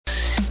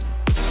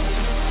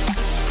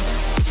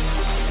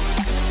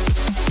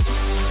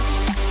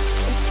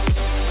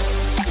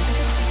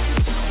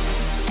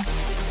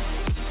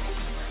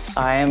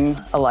I'm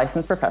a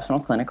licensed professional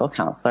clinical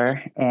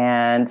counselor,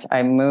 and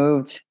I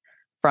moved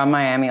from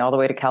Miami all the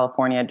way to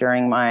California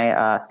during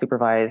my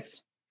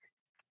supervised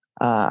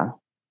uh,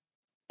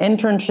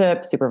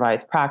 internship,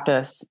 supervised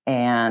practice,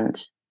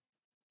 and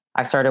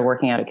I started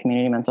working at a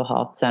community mental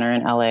health center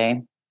in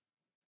LA,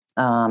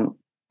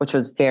 which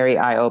was very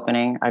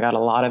eye-opening. I got a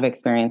lot of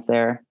experience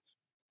there,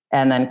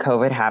 and then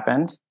COVID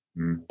happened,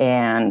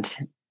 and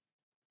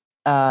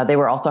they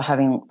were also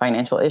having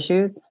financial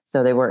issues,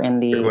 so they were in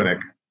The clinic.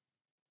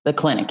 the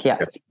clinic,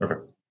 yes. Okay.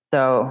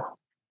 So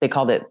they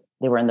called it,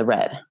 they were in the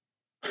red.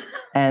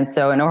 And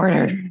so in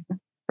order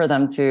for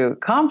them to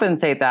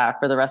compensate that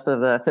for the rest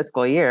of the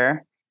fiscal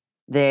year,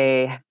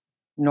 they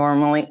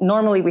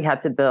normally we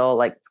had to bill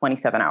like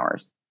 27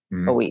 hours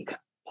a week,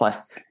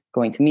 plus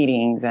going to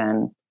meetings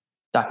and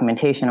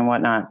documentation and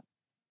whatnot.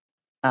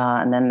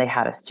 And then they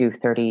had us do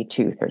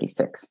 32,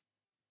 36.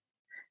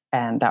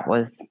 And that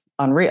was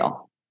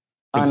unreal.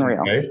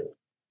 Unreal.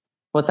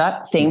 What's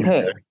that? Same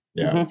pay.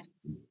 Yeah.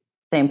 Mm-hmm.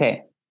 Same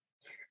pay.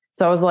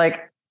 So I was like,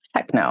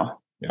 heck no.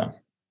 Yeah.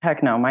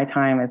 Heck no. My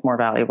time is more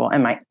valuable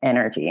and my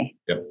energy.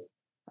 Yep.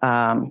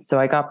 So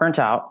I got burnt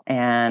out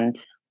and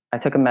I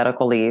took a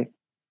medical leave.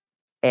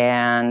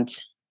 And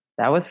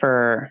that was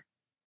for,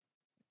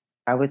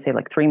 I would say,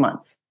 like 3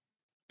 months.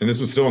 And this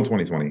was still in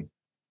 2020.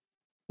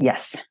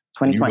 Yes.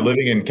 And 2020. you were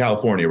living in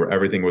California where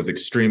everything was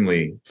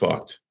extremely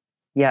fucked.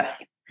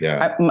 Yes.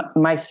 Yeah.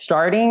 When I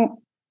started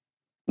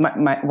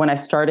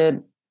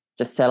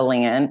just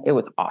settling in, it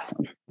was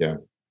awesome. Yeah.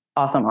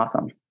 Awesome.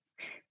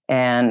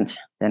 And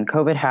then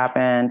COVID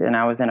happened and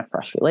I was in a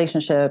fresh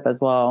relationship as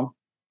well.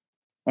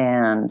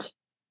 And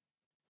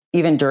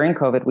even during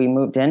COVID, we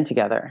moved in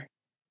together.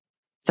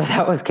 So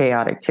that was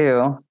chaotic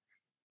too.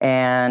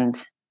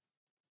 And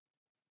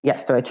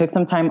yes, so I took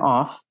some time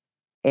off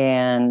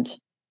and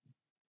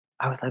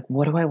I was like,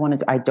 what do I want to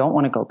do? I don't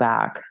want to go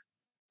back,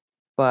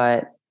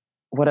 but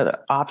what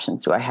other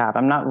options do I have?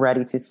 I'm not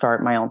ready to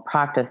start my own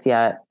practice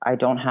yet. I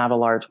don't have a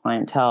large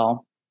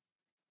clientele.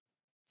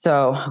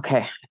 So,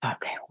 I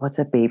thought, what's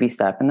a baby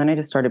step? And then I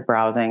just started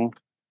browsing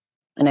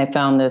and I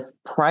found this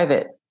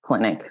private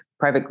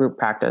group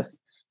practice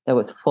that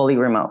was fully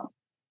remote.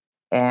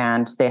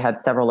 And they had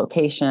several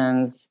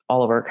locations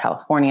all over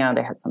California.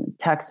 They had some in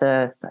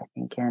Texas, I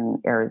think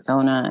in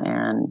Arizona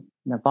and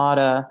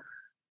Nevada.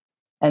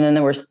 And then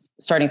they were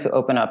starting to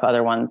open up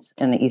other ones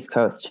in the East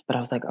Coast. But I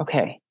was like,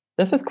 okay,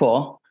 this is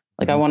cool.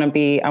 Like I want to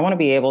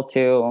be able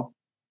to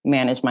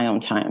manage my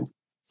own time.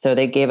 So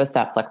they gave us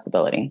that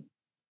flexibility.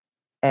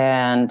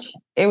 And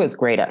it was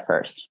great at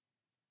first.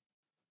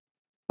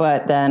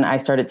 But then I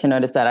started to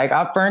notice that I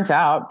got burnt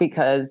out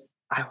because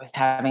I was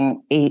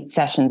having 8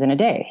 sessions in a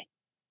day.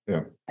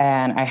 Yeah.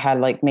 And I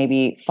had like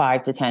maybe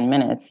 5 to 10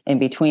 minutes in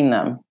between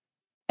them.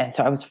 And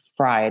so I was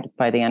fried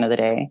by the end of the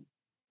day.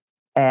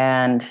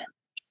 And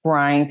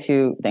trying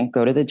to then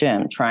go to the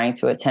gym, trying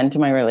to attend to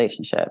my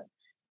relationship,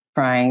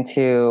 trying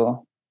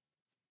to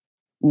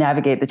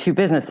navigate the 2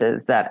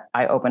 businesses that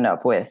I opened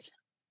up with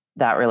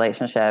that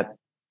relationship,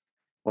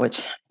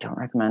 which I don't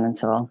recommend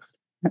until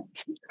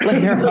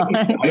later on.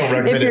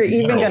 If you're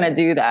even going to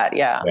do that.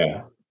 Yeah.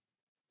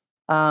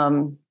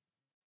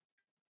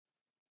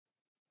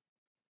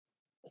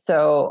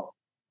 So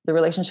the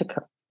relationship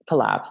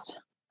collapsed.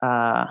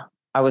 I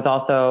was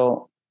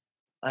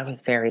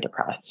very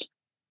depressed,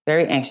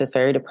 very anxious,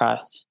 very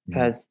depressed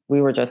because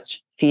we were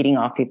just feeding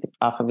off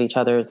of each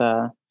other's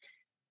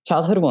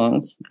childhood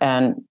wounds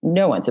and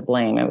no one to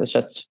blame. It was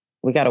just,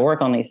 we got to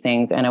work on these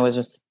things. And it was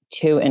just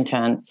too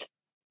intense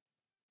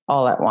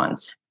all at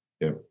once.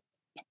 Yeah.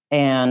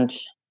 And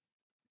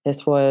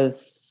this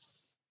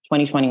was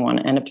 2021,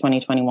 end of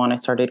 2021. I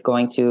started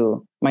going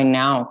to my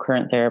now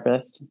current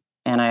therapist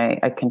and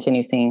I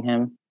continue seeing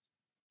him.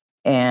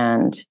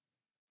 And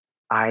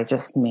I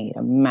just made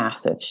a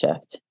massive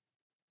shift.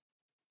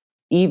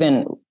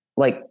 Even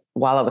like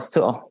while I was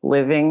still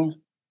living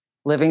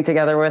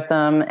together with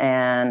them.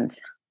 And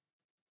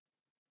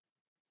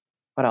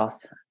what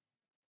else?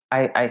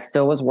 I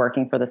still was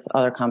working for this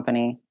other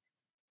company.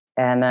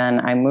 And then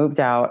I moved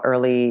out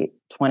early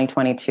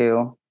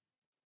 2022.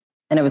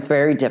 And it was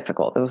very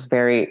difficult. It was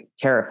very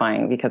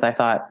terrifying because I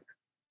thought,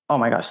 oh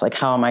my gosh, like,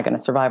 how am I going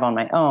to survive on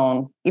my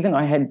own? Even though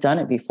I had done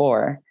it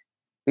before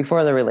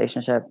the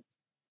relationship.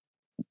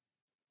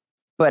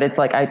 But it's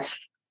like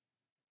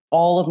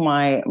all of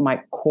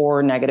my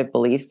core negative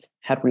beliefs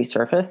had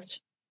resurfaced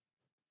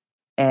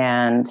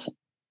and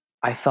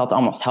I felt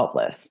almost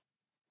helpless.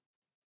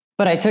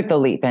 But I took the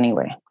leap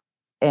anyway.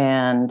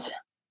 And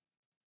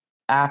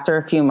after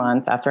a few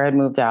months, after I'd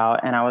moved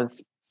out and I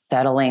was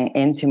settling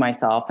into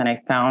myself and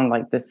I found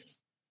like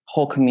this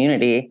whole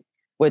community,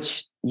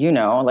 which,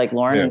 like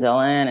Lauren and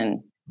Dylan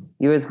and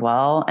you as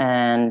well.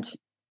 And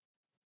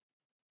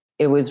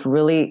it was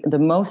really the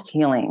most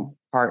healing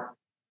part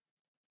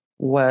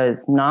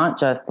was not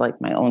just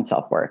like my own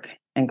self-work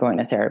and going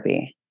to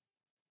therapy.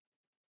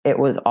 It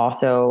was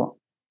also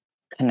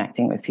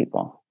connecting with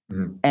people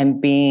and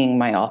being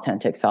my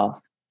authentic self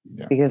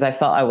because I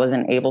felt I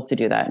wasn't able to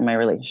do that in my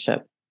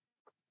relationship.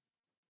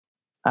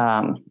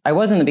 I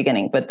was in the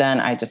beginning, but then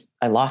I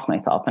lost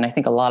myself. And I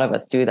think a lot of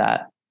us do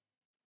that.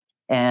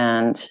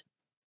 And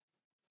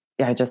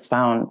yeah, I just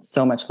found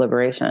so much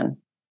liberation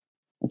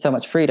and so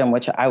much freedom,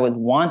 which I was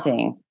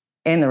wanting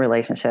in the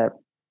relationship,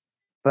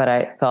 but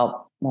I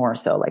felt more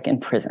so like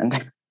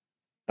imprisoned.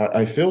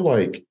 I feel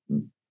like,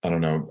 I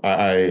don't know,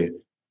 I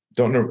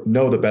don't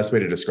know the best way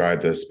to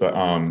describe this, but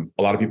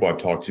a lot of people I've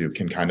talked to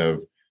can kind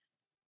of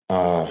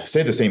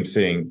say the same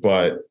thing,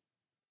 but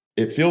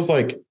it feels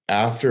like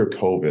after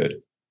COVID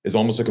is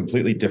almost a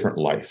completely different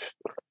life.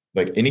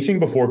 Like anything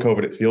before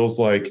COVID, it feels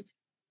like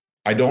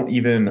I don't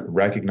even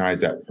recognize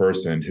that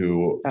person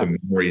who Oh, the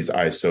memories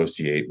I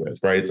associate with,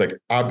 right? It's like,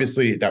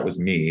 obviously that was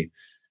me,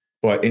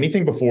 but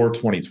anything before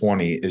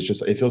 2020 is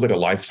just, it feels like a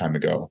lifetime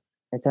ago.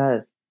 it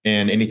does.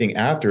 And anything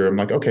after, I'm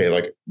like, okay,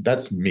 like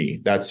that's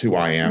me. That's who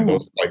I am. Mm,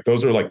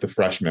 Those are like the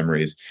fresh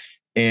memories.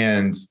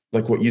 And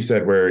like what you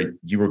said, where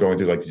you were going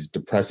through like these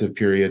depressive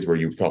periods where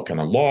you felt kind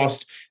of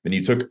lost, then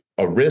you took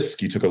a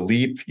risk, you took a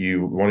leap,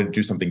 you wanted to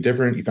do something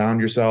different, you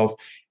found yourself,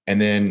 and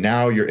then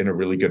now you're in a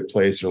really good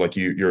place, or like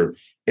you're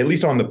at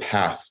least on the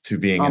path to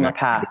being on in the a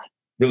path.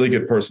 really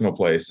good personal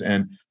place.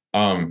 And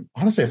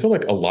honestly, I feel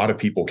like a lot of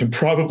people can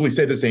probably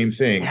say the same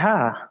thing.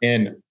 Yeah.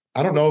 And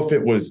I don't know if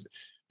it was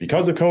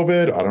because of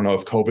COVID. I don't know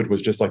if COVID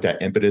was just like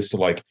that impetus to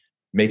like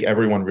make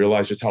everyone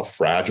realize just how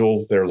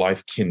fragile their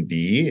life can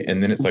be.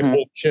 And then it's like, Hmm.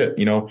 holy shit,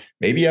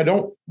 maybe I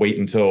don't wait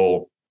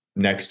until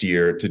next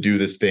year to do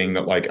this thing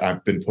that like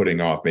I've been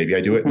putting off. Maybe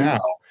I do it Hmm. now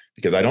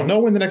because I don't know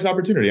when the next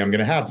opportunity I'm going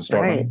to have to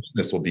start my Right. own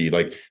business will be.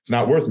 Like, it's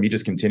not worth me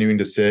just continuing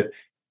to sit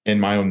in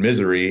my own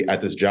misery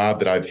at this job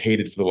that I've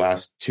hated for the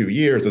last 2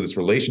 years, or this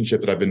relationship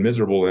that I've been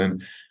miserable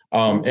in.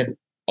 And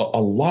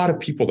a lot of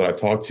people that I've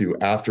talked to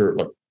after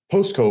like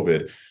post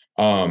COVID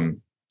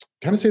kind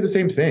of say the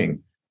same thing.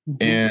 Hmm.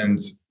 And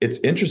it's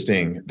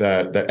interesting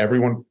that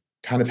everyone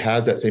kind of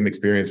has that same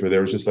experience where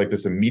there was just like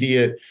this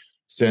immediate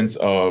sense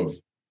of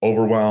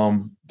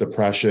overwhelm,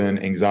 depression,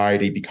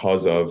 anxiety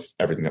because of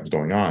everything that was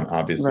going on,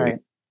 obviously. Right.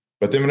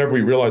 But then whenever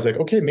we realize like,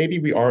 okay, maybe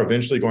we are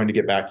eventually going to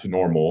get back to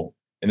normal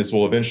and this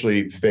will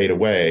eventually fade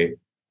away,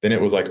 then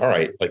it was like, all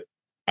right, like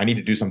I need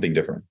to do something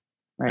different.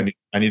 Right.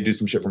 I need to do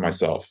some shit for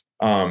myself.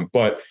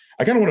 But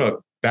I kind of want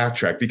to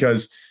backtrack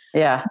because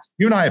Yeah.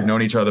 you and I have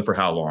known each other for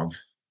how long?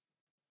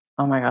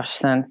 Oh my gosh.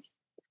 Since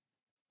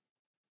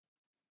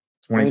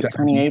late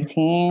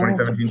 2017, 2018,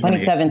 2017,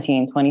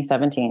 2018. 2017,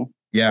 2017.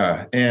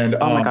 Yeah. And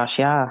Oh my gosh.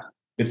 Yeah.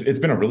 it's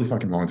been a really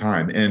fucking long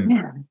time. And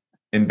Yeah.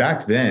 and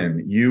back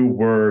then you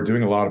were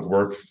doing a lot of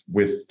work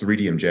with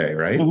 3DMJ,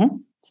 right? Hmm.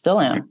 Still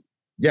am.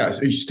 Yeah,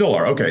 so you still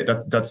are. Okay,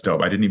 that's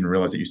dope. I didn't even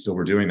realize that you still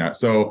were doing that.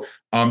 So,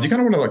 do you kind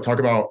of want to like talk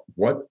about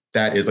what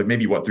that is, like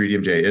maybe what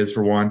 3DMJ is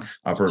for one,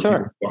 for people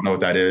Sure. who don't know what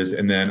that is,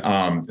 and then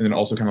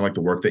also kind of like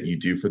the work that you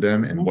do for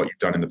them and Mhm. what you've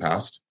done in the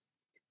past.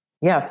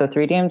 Yeah. So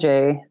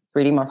 3DMJ,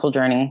 3D Muscle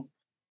Journey.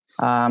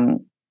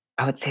 Um,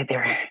 I would say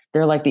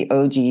they're like the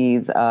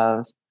OGs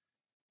of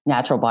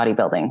natural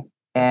bodybuilding,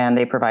 and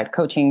they provide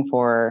coaching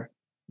for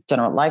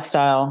general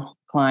lifestyle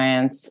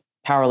clients,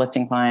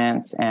 powerlifting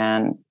clients,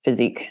 and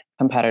physique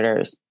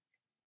competitors.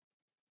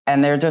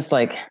 And they're just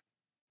like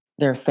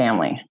they're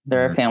family.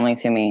 They're a Mhm. family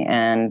to me.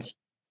 And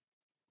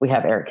we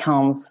have Eric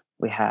Helms,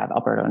 we have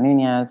Alberto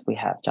Nunez, we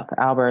have Jeffrey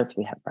Alberts,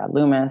 we have Brad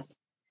Loomis,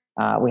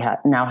 we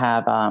now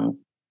have uh,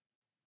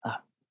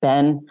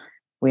 Ben.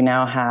 We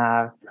now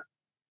have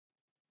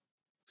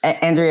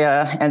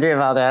Andrea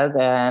Valdez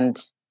and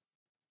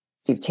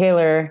Steve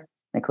Taylor,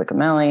 Nick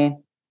Licamelli,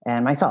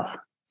 and myself.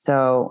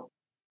 So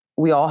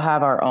we all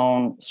have our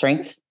own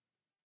strengths.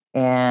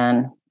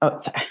 And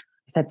sorry, I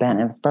said Ben.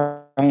 It was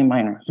Brian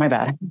Miner. My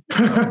bad.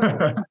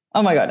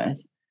 Oh my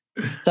goodness.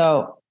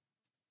 So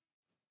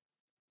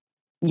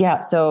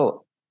yeah,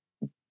 so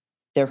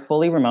they're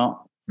fully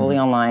remote, fully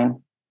Mhm.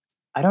 online.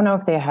 I don't know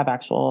if they have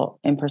actual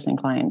in-person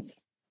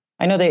clients.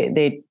 I know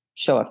they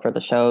show up for the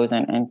shows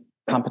and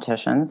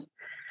competitions.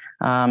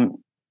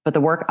 Um, but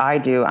the work I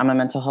do, I'm a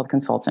mental health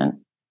consultant,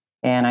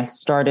 and I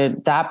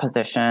started that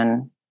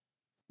position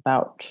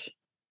about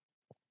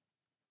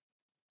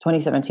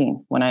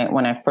 2017 when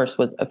I first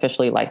was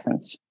officially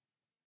licensed.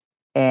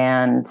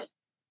 And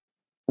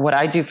what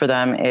I do for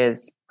them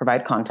is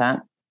provide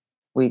content.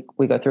 We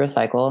go through a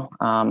cycle.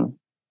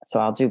 So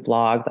I'll do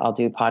blogs, I'll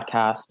do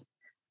podcasts.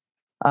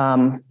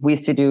 We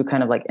used to do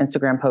kind of like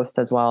Instagram posts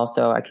as well,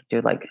 so I could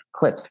do like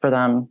clips for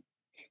them.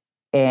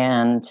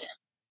 And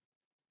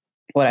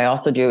what I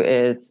also do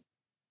is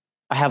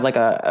I have like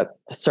a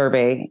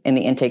survey in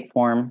the intake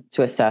form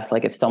to assess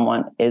like if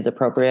someone is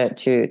appropriate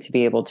to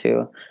be able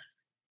to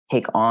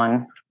take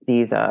on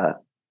these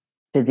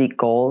physique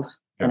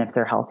goals and Yeah. if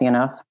they're healthy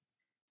enough.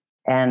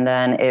 And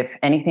then if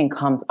anything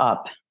comes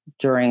up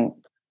during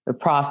the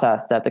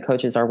process that the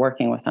coaches are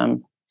working with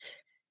them,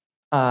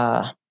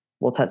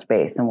 we'll touch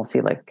base and we'll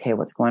see like, okay,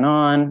 what's going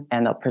on?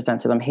 And they'll present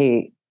to them,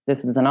 hey,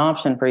 this is an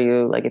option for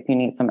you. Like if you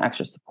need some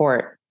extra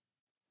support,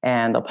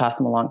 and they'll pass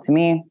them along to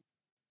me.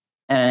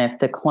 And if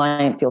the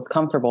client feels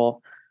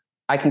comfortable,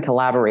 I can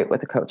collaborate with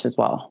the coach as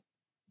well.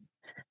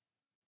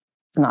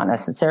 It's not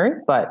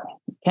necessary, but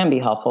can be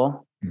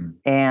helpful. Mm.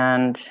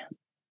 And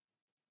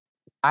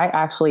I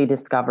actually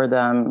discovered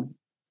them,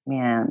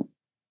 man,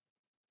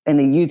 in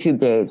the YouTube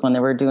days when they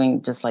were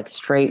doing just like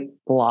straight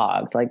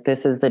blogs, like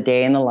this is the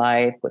day in the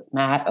life with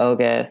Matt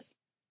Ogus,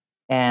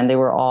 and they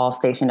were all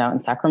stationed out in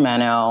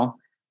Sacramento.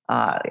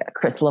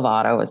 Chris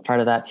Lovato was part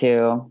of that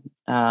too.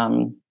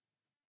 And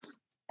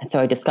so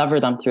I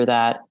discovered them through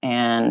that.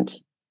 And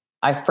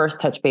I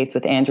first touched base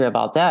with Andrea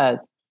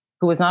Valdez,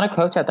 who was not a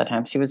coach at that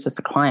time. She was just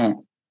a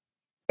client.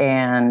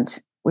 And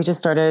we just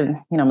started,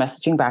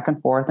 messaging back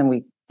and forth, and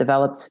we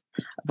developed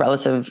a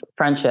relative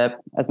friendship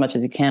as much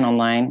as you can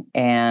online.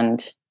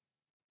 And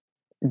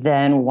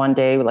then one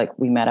day, like,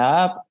 we met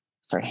up,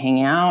 started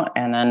hanging out,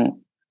 and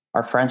then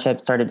our friendship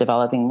started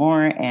developing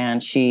more.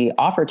 And she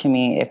offered to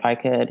me if I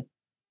could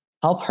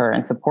help her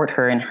and support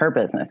her in her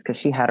business because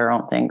she had her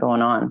own thing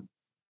going on.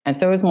 And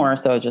so it was more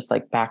so just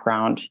like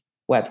background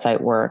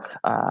website work,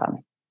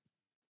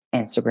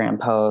 Instagram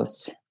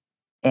posts.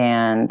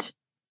 And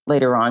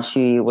later on,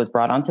 she was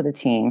brought onto the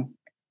team,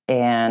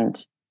 and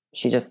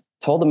she just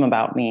told them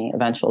about me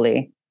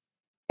eventually.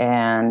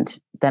 And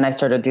then I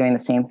started doing the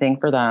same thing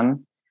for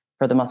them,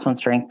 for the muscle and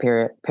strength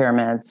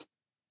pyramids,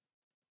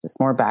 just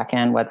more back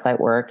end website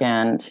work.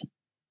 And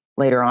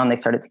later on, they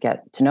started to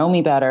get to know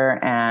me better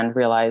and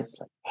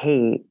realized,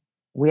 hey,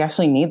 we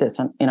actually need this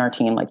in our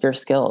team, like your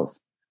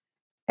skills.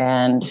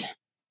 And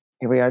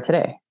here we are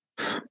today.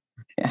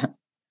 Yeah.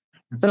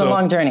 It's been a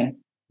long journey.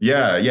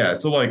 Yeah, yeah.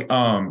 So like,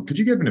 could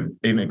you give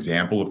an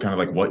example of kind of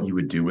like what you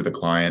would do with a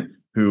client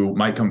who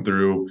might come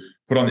through,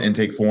 put on the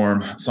intake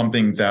form,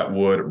 something that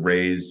would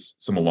raise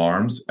some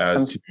alarms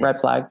as some red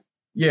flags?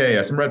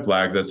 Yeah, some red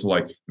flags as to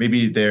like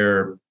maybe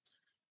their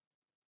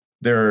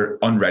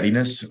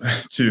unreadiness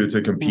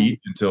to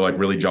compete and to like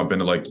really jump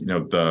into like,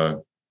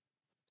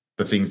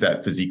 the things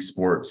that physique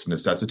sports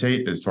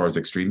necessitate as far as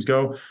extremes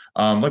go.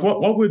 Like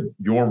what would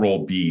your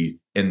role be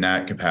in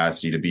that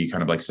capacity to be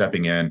kind of like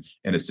stepping in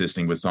and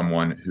assisting with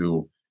someone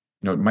who,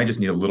 might just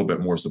need a little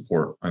bit more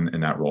support in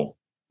that role?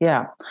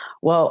 Yeah.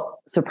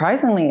 Well,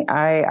 surprisingly,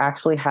 I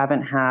actually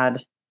haven't had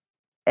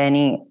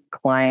any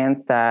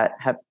clients that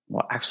have,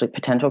 well, actually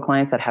potential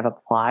clients that have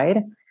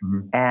applied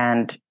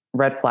and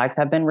red flags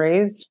have been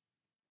raised.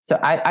 So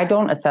I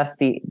don't assess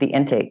the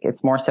intake.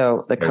 It's more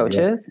so the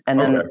coaches. And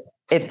then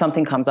if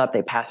something comes up,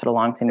 they pass it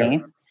along to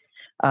me.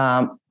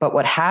 But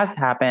what has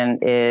happened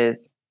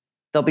is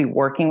they'll be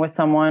working with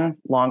someone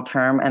long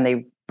term, and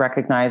they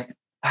recognize,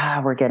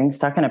 we're getting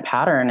stuck in a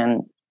pattern,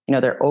 and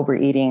they're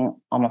overeating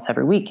almost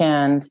every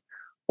weekend,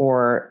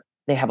 or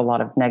they have a lot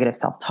of negative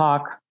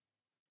self-talk.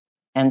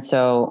 And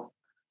so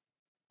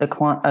the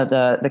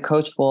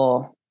coach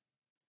will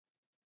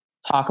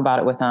talk about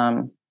it with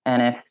them,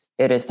 and if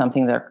it is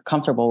something they're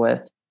comfortable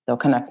with, they'll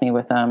connect me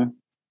with them,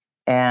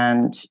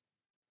 and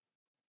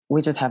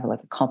we just have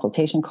like a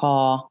consultation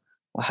call.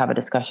 We'll have a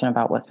discussion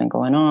about what's been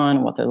going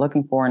on, what they're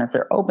looking for, and if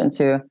they're open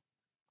to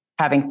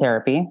having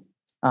therapy.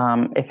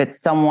 If it's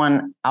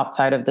someone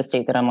outside of the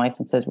state that I'm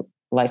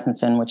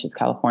licensed in, which is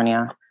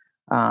California,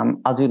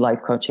 I'll do life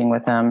coaching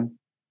with them.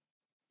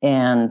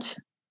 And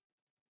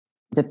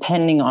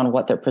depending on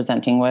what they're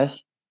presenting with,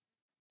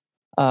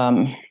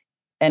 and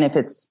if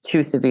it's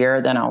too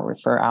severe, then I'll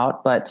refer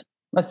out. But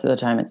most of the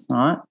time, it's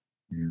not.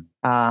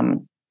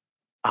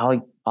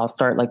 I'll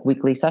start like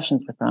weekly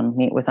sessions with them,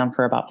 meet with them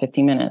for about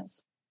 50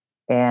 minutes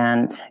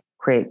and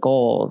create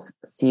goals,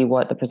 see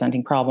what the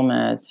presenting problem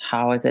is,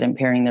 how is it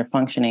impairing their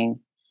functioning,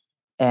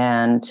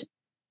 and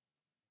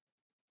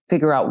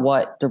figure out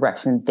what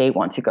direction they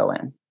want to go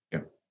in.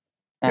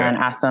 And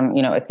ask them,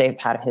 if they've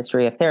had a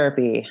history of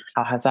therapy,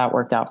 how has that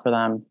worked out for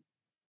them?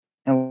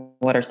 And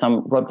what are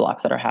some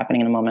roadblocks that are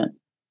happening in the moment?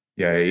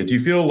 Yeah. Do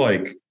you feel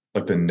like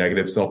the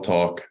negative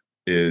self-talk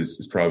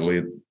is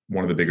probably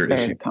one of the bigger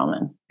issues? Very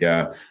common.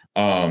 Yeah.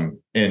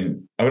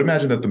 And I would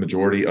imagine that the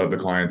majority of the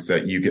clients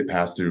that you get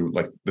passed through,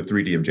 like the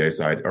 3DMJ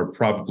side, are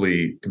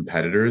probably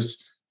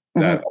competitors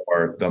that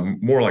are the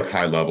more like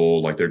high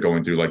level, like they're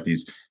going through like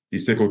these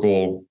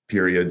cyclical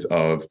periods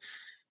of,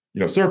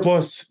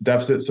 surplus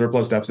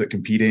deficit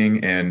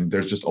competing. And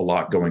there's just a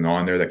lot going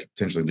on there that could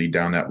potentially lead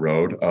down that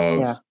road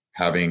of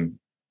having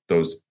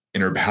those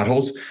inner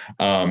battles.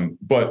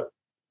 But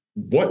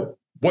what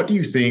do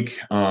you think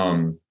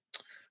are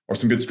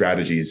some good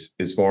strategies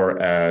as far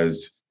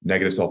as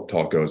negative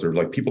self-talk goes, or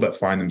like people that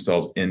find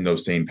themselves in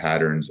those same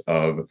patterns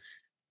of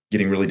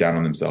getting really down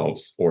on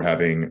themselves or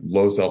having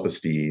low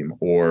self-esteem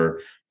or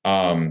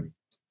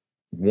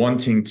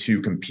wanting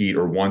to compete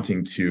or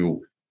wanting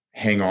to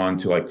hang on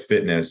to like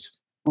fitness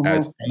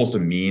as almost a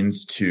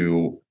means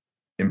to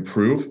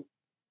improve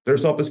their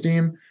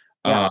self-esteem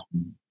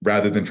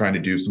rather than trying to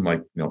do some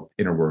like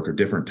inner work or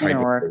different type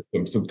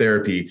of some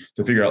therapy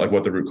to figure out like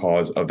what the root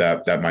cause of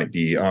that might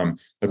be.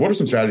 Like what are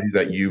some strategies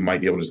that you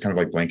might be able to just kind of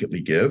like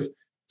blanketly give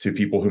to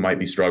people who might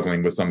be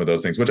struggling with some of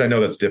those things, which I know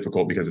that's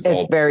difficult because it's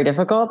all very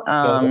difficult.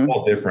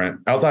 All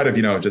different outside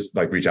of, just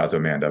like reach out to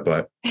Amanda,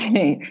 but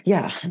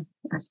yeah.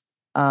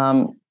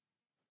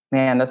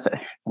 Man, that's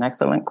an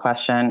excellent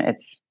question.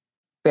 It's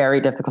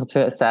very difficult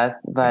to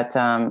assess, but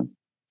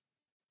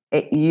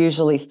it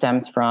usually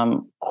stems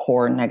from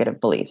core negative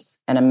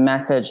beliefs and a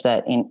message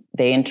that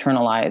they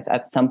internalized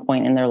at some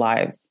point in their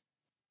lives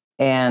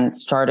and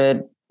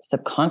started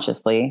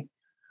subconsciously,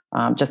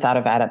 just out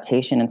of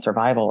adaptation and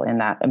survival in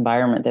that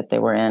environment that they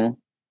were in,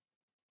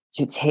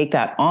 to take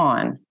that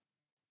on.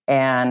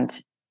 And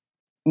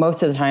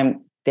most of the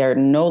time, they're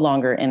no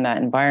longer in that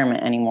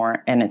environment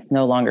anymore, and it's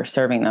no longer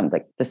serving them,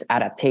 like this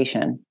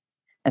adaptation.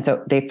 And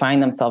so they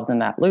find themselves in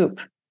that loop.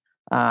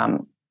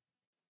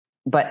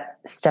 But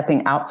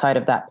stepping outside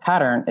of that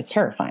pattern is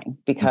terrifying,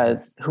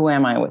 because who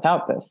am I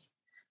without this?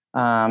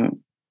 And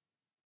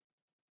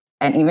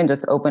even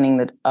just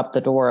opening up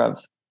the door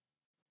of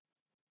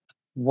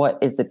what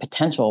is the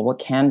potential, what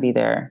can be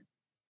there.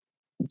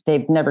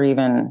 They've never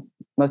even,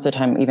 most of the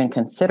time, even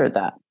considered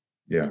that.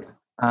 Yeah.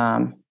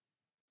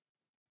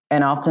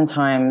 And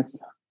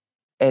oftentimes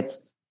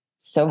it's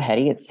so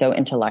heady, it's so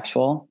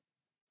intellectual.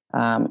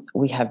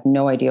 We have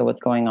no idea what's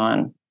going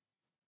on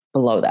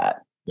below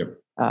that. Yep.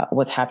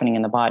 What's happening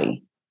in the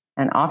body.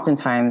 And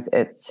oftentimes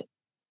it's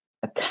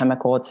a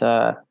chemical, it's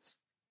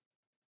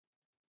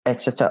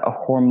just a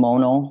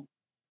hormonal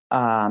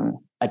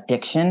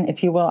addiction,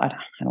 if you will. I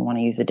don't want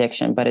to use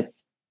addiction, but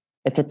it's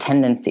a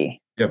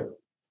tendency. Yep.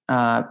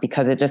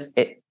 Because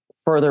it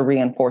further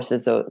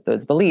reinforces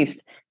those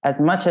beliefs. As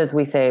much as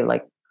we say,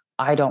 like,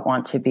 I don't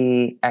want to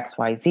be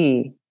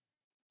XYZ,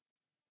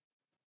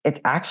 it's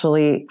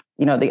actually,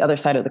 the other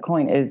side of the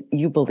coin is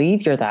you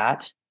believe you're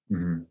that.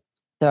 Mm-hmm.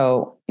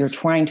 So you're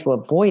trying to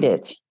avoid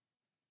it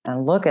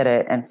and look at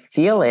it and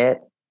feel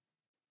it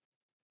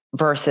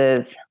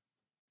versus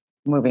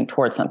moving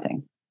towards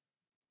something.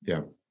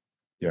 Yeah.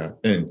 Yeah.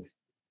 And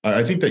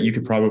I think that you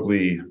could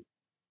probably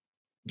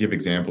give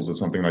examples of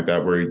something like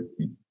that where,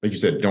 like you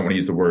said, don't want to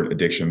use the word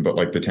addiction, but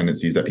like the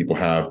tendencies that people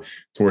have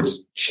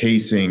towards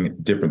chasing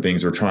different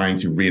things or trying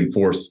to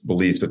reinforce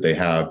beliefs that they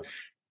have.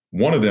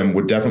 One of them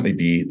would definitely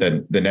be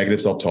the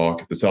negative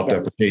self-talk, the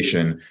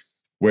self-deprecation,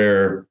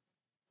 where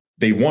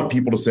they want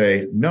people to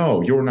say,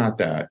 no, you're not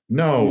that.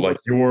 No, like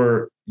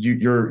you're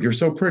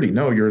so pretty.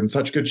 No, you're in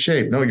such good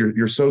shape. No,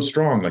 you're so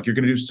strong. Like you're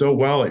going to do so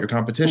well at your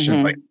competition.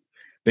 Mm-hmm. Like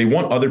they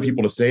want other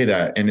people to say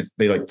that, and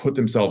they like put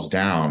themselves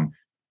down.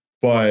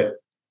 But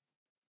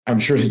I'm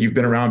sure that you've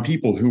been around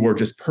people who are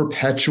just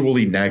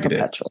perpetually negative.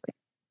 Perpetually.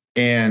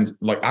 And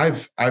like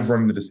I've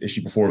run into this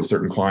issue before with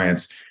certain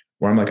clients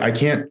where I'm like, I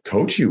can't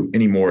coach you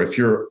anymore if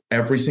you're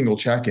every single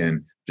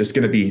check-in just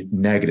going to be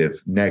negative,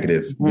 Mm-hmm.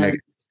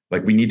 negative.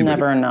 Like we need to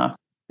never enough.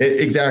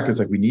 Exactly. It's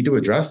like, we need to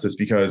address this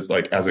because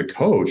like, as a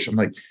coach, I'm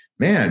like,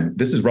 man,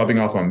 this is rubbing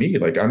off on me.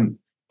 Like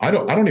I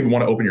don't even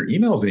want to open your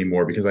emails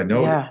anymore because I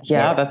know.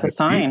 Yeah. That's a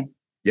sign.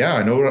 Yeah.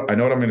 I know what I'm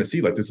going to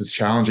see. Like, this is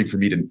challenging for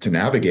me to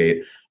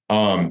navigate.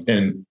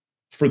 And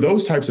for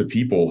those types of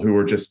people who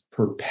are just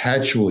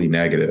perpetually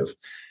negative,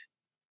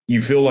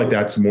 you feel like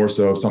that's more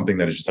so something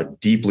that is just like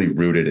deeply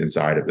rooted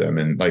inside of them.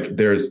 And like,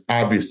 there's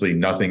obviously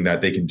nothing that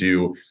they can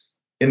do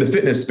in the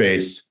fitness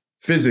space,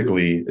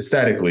 physically,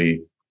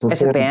 aesthetically.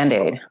 It's a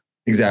Band-Aid.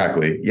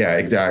 Exactly. Yeah,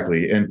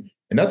 exactly. And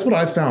that's what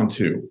I've found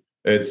too.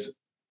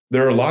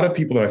 There are a lot of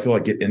people that I feel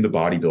like get into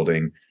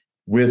bodybuilding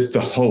with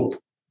the hope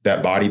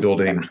that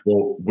bodybuilding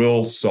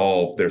will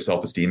solve their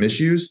self-esteem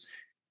issues,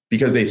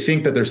 because they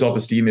think that their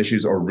self-esteem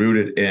issues are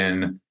rooted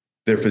in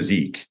their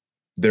physique,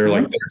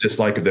 their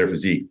dislike of their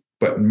physique.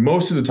 But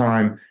most of the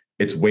time,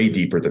 it's way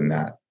deeper than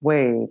that.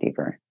 Way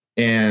deeper.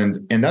 And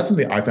that's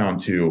something I found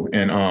too.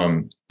 And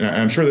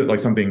I'm sure that like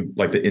something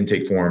like the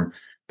intake form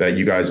that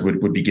you guys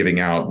would be giving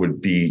out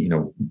would be,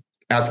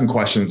 asking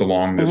questions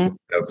along this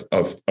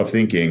of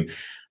thinking.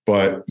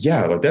 But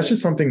yeah, like that's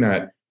just something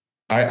that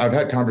I've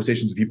had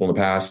conversations with people in the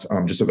past,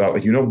 just about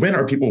like, when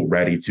are people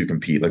ready to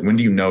compete? Like, when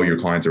do you know your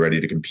clients are ready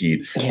to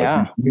compete? Yeah.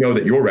 Like, you know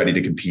that you're ready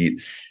to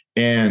compete.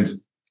 And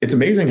it's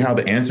amazing how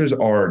the answers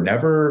are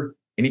never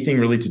anything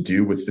really to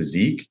do with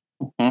physique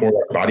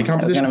or body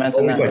composition.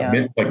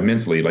 Like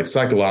mentally, like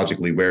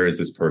psychologically, where is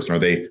this person? Are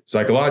they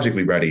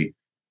psychologically ready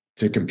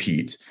to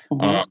compete?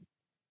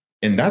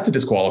 And that's a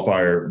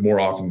disqualifier more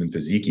often than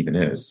physique even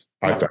is,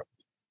 I found.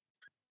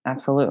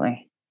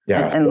 Absolutely.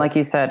 Yeah. And like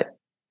you said,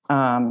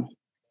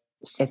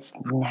 it's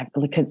never,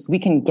 because we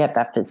can get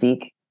that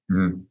physique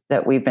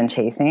that we've been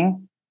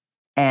chasing,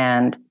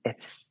 and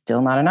it's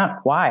still not enough.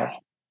 Why?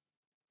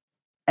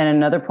 And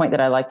another point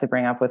that I like to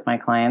bring up with my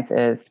clients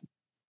is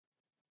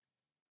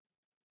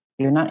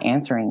you're not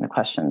answering the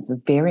questions, the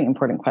very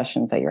important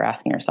questions that you're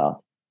asking yourself.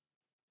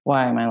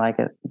 Why am I like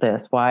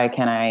this? Why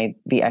can't I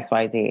be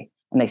XYZ?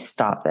 And they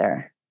stop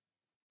there.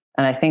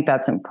 And I think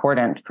that's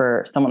important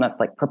for someone that's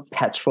like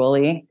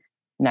perpetually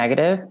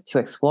negative to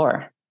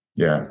explore.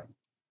 Yeah.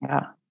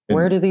 Yeah.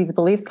 Where do these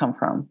beliefs come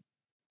from?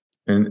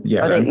 And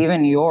yeah, are they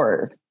even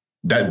yours?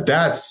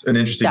 That's an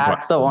interesting question.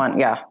 That's the one.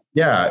 Yeah.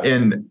 Yeah.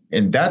 And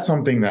that's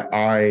something that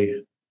I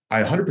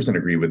 100%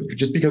 agree with,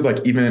 just because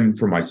like, even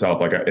for myself,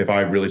 like if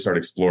I really start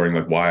exploring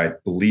like why I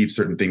believe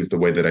certain things the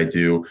way that I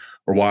do,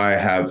 or why I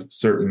have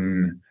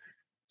certain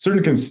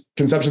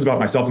conceptions about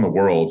myself in the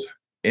world.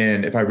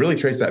 And if I really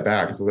trace that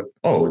back, it's like,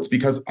 oh, it's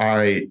because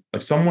I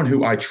like someone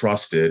who I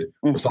trusted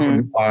or someone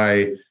who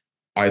I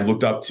I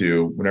looked up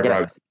to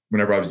Yes.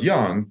 whenever I was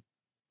young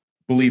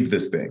believed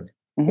this thing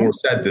Hmm. or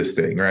said this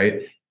thing,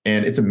 right?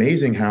 And it's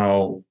amazing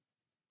how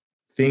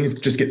things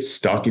just get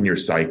stuck in your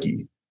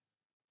psyche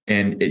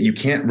and you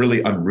can't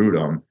really unroot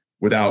them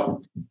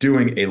without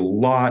doing a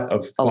lot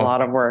of A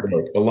lot of fucking work.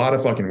 work, a lot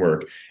of fucking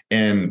work.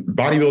 And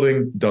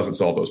bodybuilding doesn't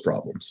solve those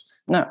problems.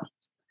 No,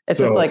 it's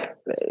just So, like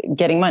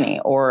getting money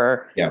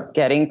or yeah,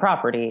 getting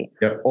property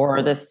yep,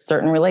 or this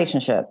certain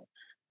relationship.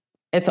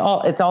 It's all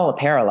a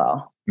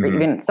parallel, or mhm,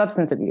 even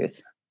substance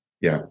abuse.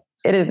 yeah,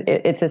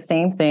 It's the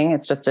same thing.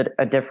 It's just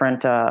a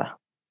different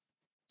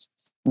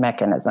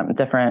mechanism,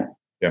 different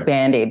yeah.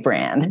 Band-Aid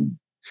brand.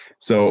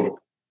 So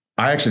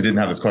I actually didn't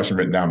have this question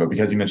written down, but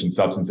because you mentioned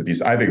substance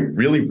abuse, I have a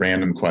really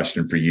random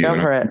question for you. Go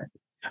And for it.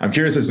 I'm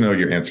curious as to know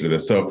your answer to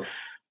this. So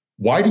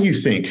why do you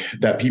think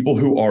that people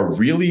who are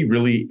really,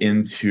 really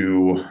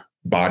into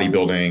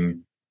bodybuilding,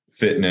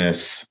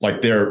 fitness,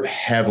 like they're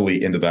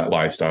heavily into that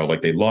lifestyle,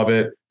 like they love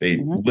it, they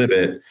Hmm. live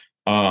it,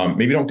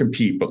 maybe don't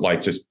compete, but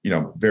like just,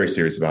 very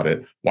serious about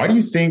it. Why do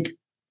you think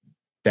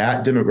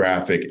that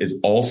demographic is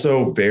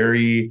also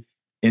very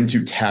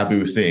into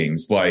taboo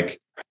things like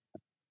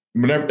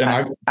whenever, and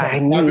I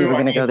knew you taboo, were I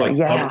going to mean go there.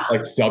 Yeah.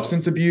 like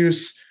substance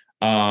abuse,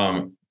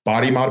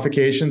 body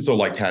modification, so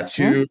like Mhm.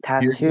 tattoo,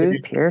 Tattoos,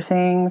 piercing,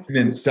 piercings, and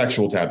then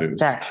sexual taboos.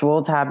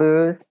 sexual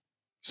taboos.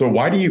 So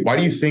why do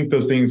you think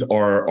those things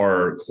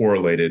are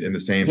correlated in the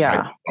same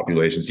type of Yeah.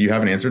 populations? Do you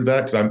have an answer to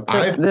that? Because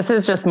I've This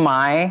is just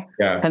my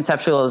yeah.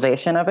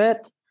 conceptualization of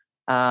it.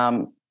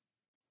 Um,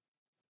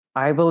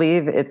 I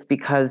believe it's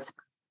because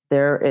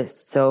there is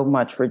so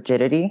much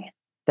rigidity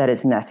that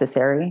is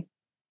necessary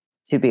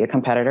to be a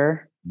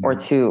competitor or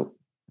Mhm. to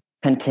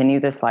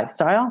continue this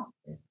lifestyle.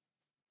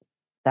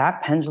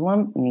 That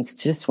pendulum needs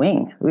to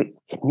swing.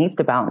 It needs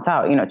to balance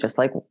out. Just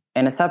like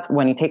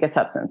when you take a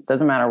substance,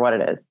 doesn't matter what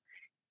it is,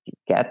 you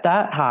get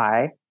that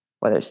high,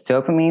 whether it's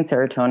dopamine,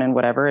 serotonin,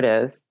 whatever it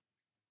is,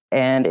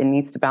 and it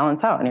needs to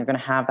balance out, and you're going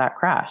to have that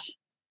crash.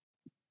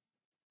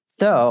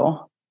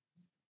 So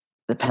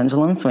the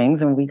pendulum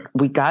swings, and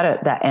we got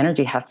it. That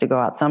energy has to go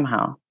out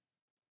somehow.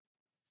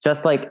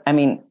 Just like, I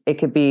mean, it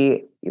could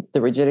be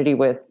the rigidity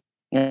with,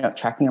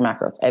 tracking your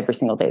macros every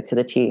single day to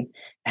the T.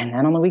 And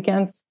then on the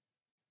weekends,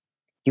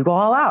 you go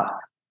all out,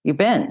 you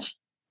binge.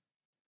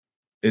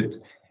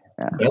 It's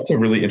Yeah. That's a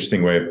really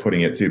interesting way of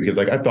putting it too, because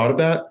like I've thought of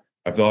that.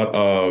 I've thought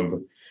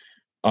of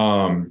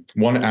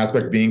one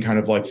aspect being kind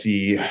of like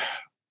the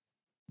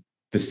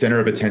center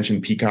of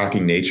attention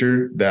peacocking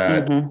nature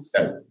Mm-hmm.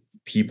 that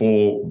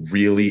people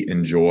really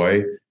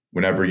enjoy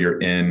whenever you're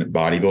in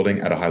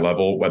bodybuilding at a high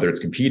level, whether it's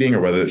competing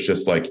or whether it's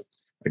just like,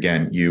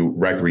 again, you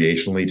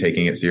recreationally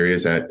taking it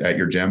serious at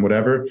your gym,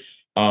 whatever,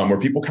 where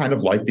people kind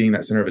of like being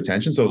that center of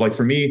attention. So like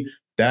for me,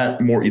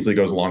 that more easily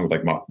goes along with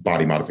like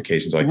body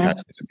modifications, like Mm-hmm.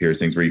 tattoos and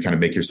piercings, where you kind of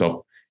make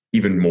yourself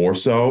even more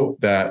so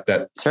that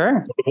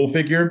Sure.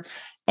 figure.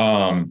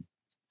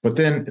 But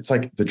then it's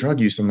like the drug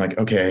use. I'm like,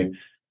 okay,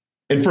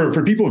 and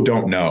for people who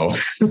don't know,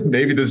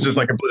 maybe this is just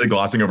like completely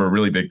glossing over a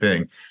really big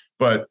thing,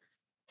 but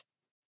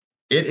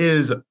it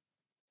is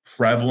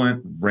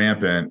prevalent,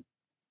 rampant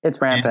It's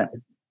rampant.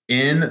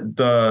 in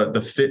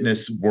the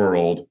fitness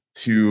world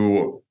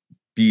to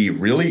be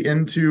really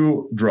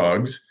into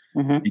drugs,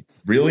 Mm-hmm. be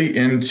really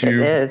It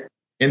is.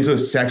 into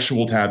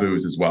sexual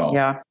taboos as well,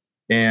 Yeah.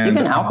 and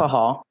Even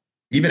alcohol.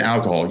 even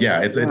alcohol.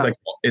 Yeah, it's Yeah. like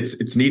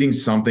it's needing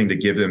something to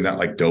give them that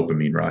like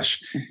dopamine rush,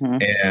 Mm-hmm.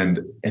 and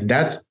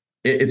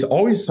it's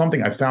always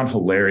something I found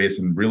hilarious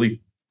and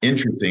really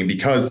interesting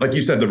because, like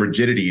you said, the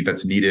rigidity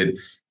that's needed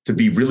to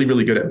be really,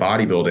 really good at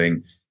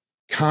bodybuilding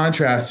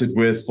contrasted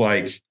with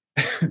like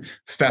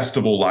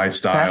festival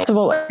lifestyle.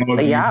 Festival.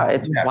 Yeah.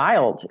 It's Yeah,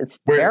 wild. It's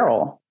where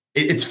feral.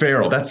 it's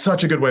feral. That's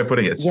such a good way of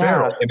putting it. It's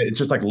feral, Yeah. and it's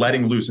just like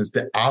letting loose. It's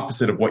the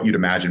opposite of what you'd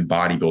imagine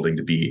bodybuilding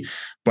to be,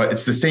 but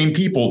it's the same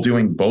people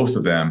doing both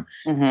of them.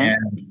 Mm-hmm.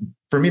 And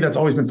for me, that's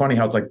always been funny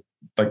how it's like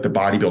the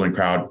bodybuilding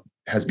crowd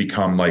has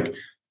become like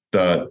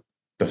the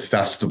the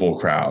festival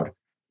crowd.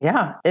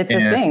 Yeah. It's a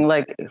And thing.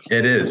 Like, it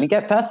let me is.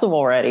 get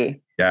festival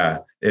ready. Yeah,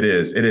 it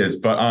is. It is.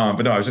 But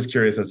no, I was just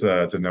curious as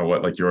to know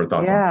what like your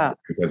thoughts on Yeah. it,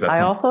 because that's I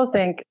something. also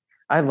think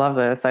I love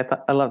this.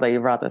 I love that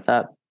you brought this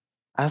up.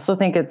 I also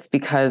think it's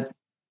because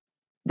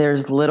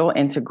there's little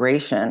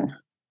integration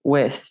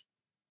with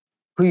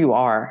who you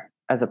are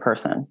as a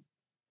person.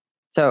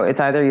 So it's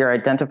either you're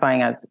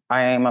identifying as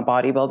I am a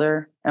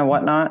bodybuilder and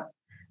whatnot,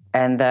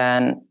 and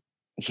then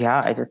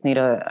yeah, I just need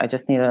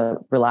to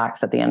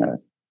relax at the end of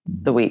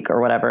the week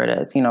or whatever it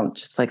is.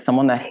 Just like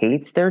someone that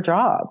hates their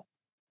job.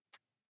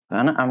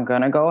 I'm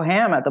gonna go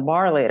ham at the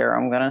bar later.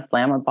 I'm gonna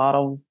slam a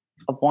bottle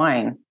of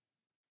wine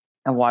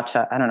and watch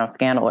I don't know,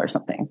 Scandal or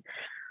something.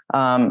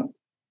 Um,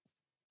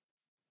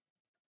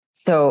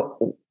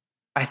 so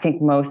I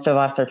think most of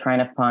us are trying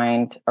to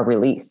find a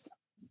release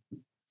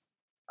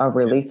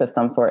of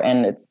some sort,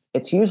 and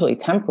it's usually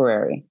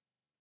temporary.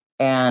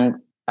 And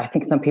I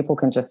think some people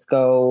can just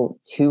go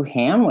too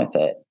ham with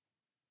it,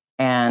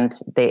 and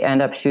they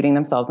end up shooting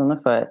themselves in the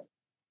foot,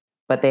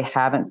 but they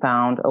haven't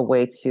found a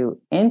way to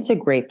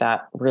integrate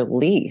that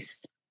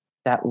release,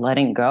 that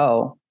letting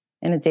go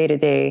in a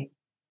day-to-day,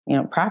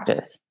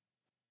 practice.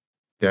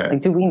 Yeah.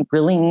 Like, do we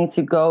really need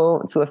to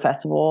go to a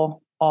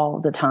festival all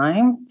the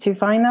time to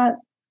find that?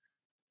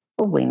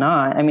 Probably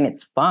not. I mean,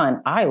 it's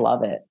fun. I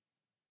love it.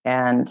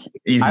 And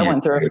I Easier.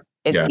 went through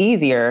it's Yeah.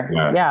 easier.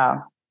 Yeah.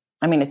 Yeah.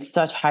 I mean, it's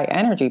such high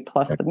energy,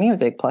 plus the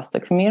music, plus the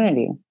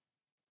community.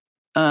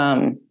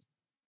 But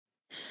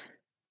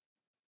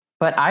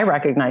I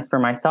recognize for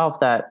myself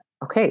that,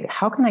 okay,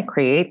 how can I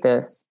create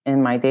this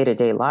in my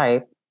day-to-day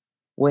life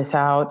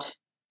without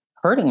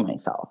hurting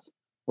myself,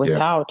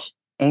 without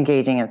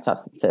engaging in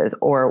substances,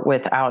 or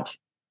without,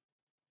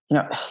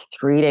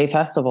 3-day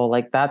festival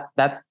like that?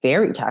 That's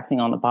very taxing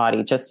on the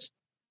body. Just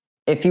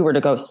if you were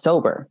to go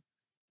sober.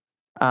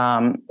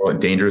 Well,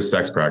 dangerous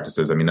sex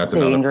practices. I mean, that's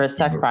another dangerous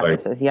sex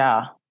practices.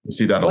 Yeah. You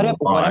see that a lot.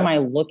 What am I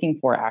looking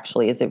for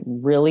actually? Is it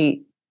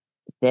really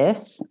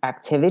this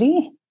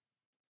activity,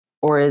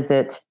 or is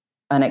it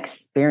an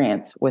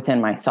experience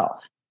within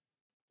myself?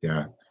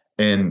 Yeah.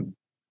 And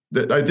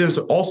there's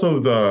also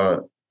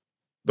the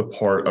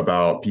part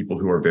about people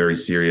who are very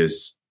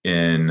serious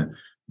in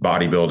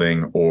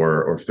bodybuilding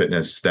or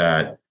fitness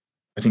that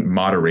I think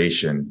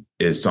moderation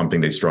is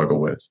something they struggle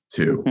with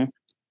too.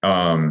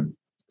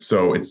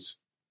 So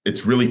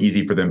it's really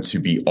easy for them to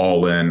be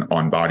all in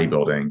on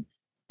bodybuilding,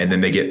 and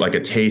then they get like a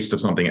taste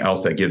of something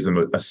else that gives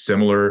them a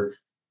similar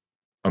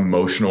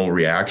emotional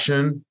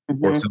reaction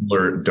or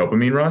similar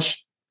dopamine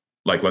rush.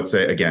 Like, let's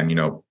say again,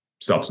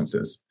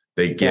 substances.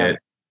 They get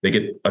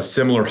a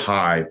similar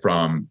high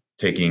from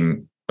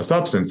taking a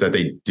substance that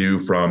they do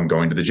from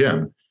going to the gym.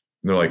 And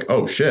they're like,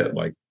 oh shit,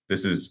 like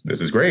this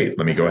is great.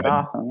 Let me go ahead.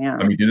 Awesome. Yeah.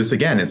 Let me do this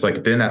again. It's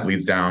like, then that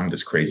leads down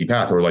this crazy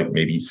path. Or like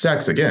maybe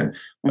sex again.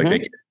 Like they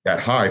get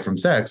that high from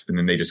sex and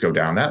then they just go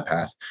down that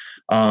path.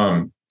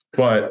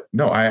 But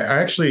no, I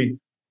actually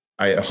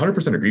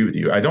 100% agree with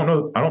you. I don't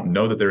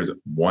know that there's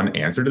one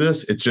answer to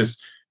this. It's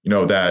just,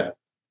 that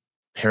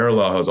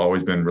parallel has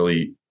always been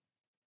really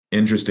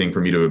interesting for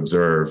me to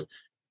observe,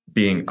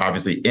 being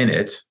obviously in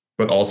it,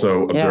 but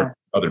also observe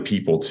other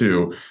people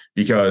too,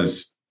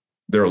 because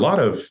there are a lot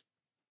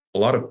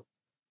of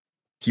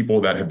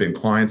people that have been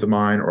clients of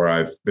mine or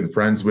I've been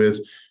friends with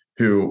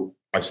who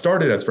I've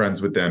started as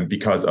friends with them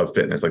because of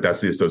fitness. Like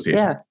that's the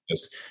association.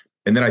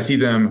 And then I see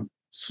them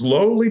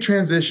slowly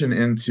transition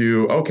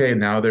into, okay,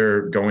 now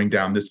they're going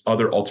down this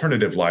other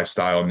alternative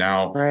lifestyle.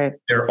 Now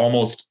they're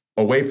almost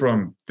away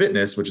from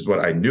fitness, which is what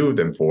I knew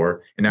them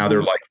for. And now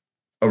they're like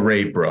a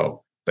rave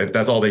bro. Like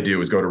that's all they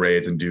do is go to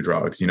raves and do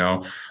drugs,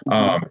 And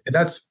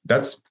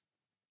that's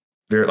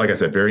very, like I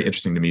said, very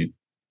interesting to me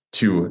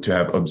to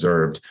have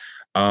observed.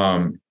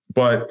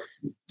 But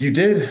you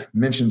did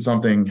mention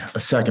something a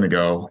second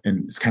ago,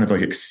 and it's kind of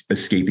like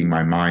escaping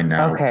my mind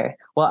now. Okay.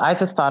 Well, I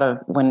just thought of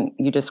when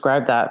you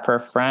described that for a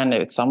friend,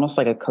 it's almost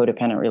like a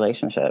codependent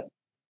relationship.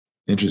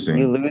 Interesting.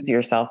 You lose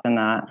yourself in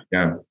that.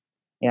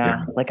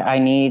 Yeah. Like I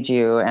need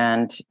you,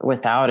 and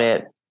without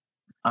it,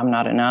 I'm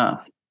not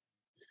enough.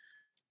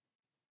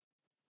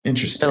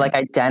 Interesting. They're like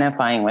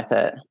identifying with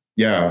it.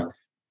 Yeah.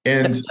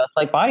 And it's just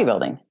like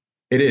bodybuilding.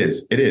 It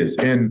is.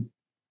 And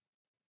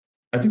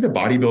I think that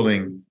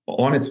bodybuilding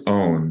on its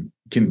own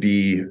can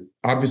be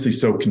obviously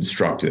so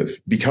constructive,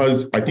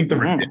 because I think the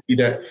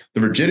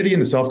rigidity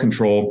and the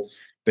self-control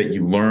that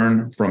you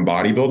learn from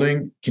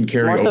bodybuilding can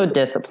carry more so over.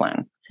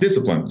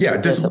 Discipline. Yeah,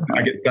 discipline.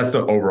 I guess that's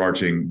the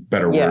overarching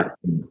better word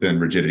than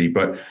rigidity.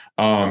 But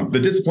the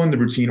discipline, the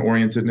routine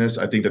orientedness,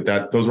 I think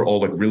that those are all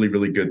like really,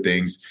 really good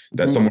things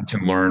that someone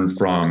can learn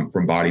from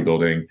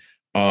bodybuilding.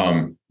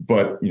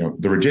 But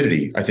the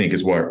rigidity, I think,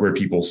 is where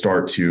people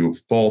start to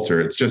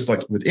falter. It's just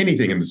like with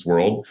anything in this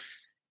world,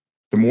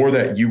 the more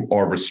that you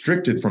are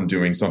restricted from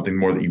doing something, the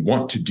more that you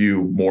want to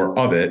do more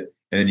of it.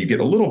 And then you get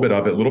a little bit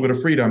of it, a little bit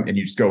of freedom, and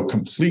you just go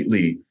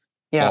completely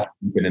off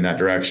in that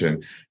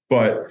direction.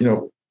 But,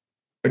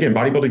 again,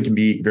 bodybuilding can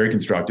be very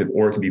constructive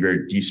or it can be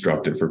very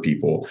destructive for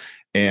people.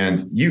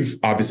 And you've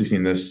obviously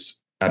seen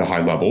this at a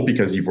high level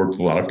because you've worked with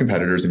a lot of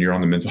competitors and you're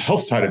on the mental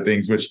health side of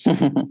things, which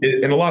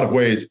in a lot of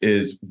ways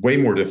is way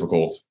more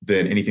difficult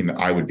than anything that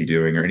I would be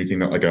doing or anything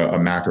that like a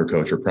macro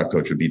coach or prep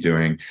coach would be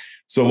doing.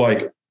 So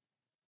like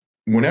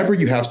whenever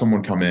you have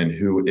someone come in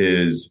who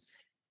is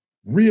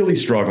really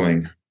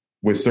struggling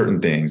with certain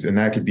things, and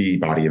that could be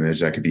body image,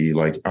 that could be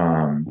like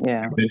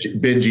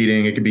binge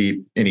eating, it could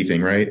be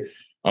anything, right?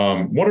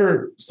 What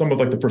are some of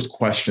like the first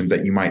questions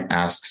that you might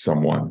ask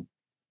someone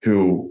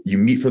who you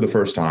meet for the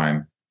first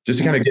time, just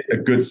to kind of get a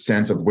good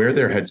sense of where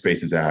their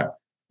headspace is at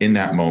in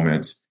that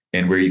moment,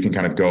 and where you can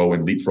kind of go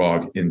and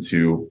leapfrog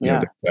into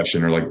the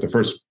session or like the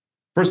first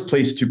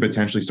place to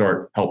potentially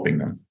start helping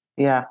them?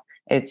 Yeah,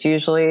 it's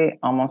usually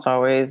almost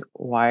always,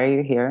 why are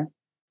you here?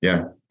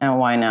 Yeah, and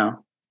why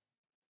now?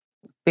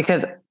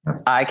 Because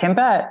I can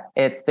bet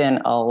it's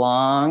been a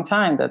long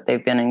time that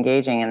they've been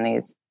engaging in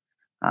these.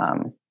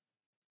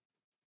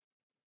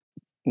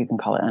 You can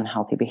call it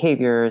unhealthy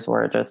behaviors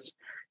or just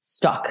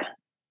stuck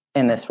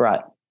in this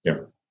rut. Yeah.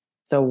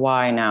 So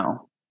why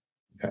now?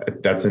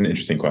 That's an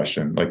interesting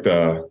question. Like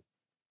the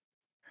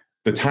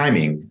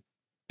timing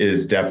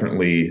is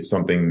definitely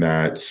something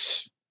that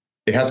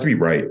it has to be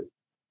right.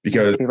 They have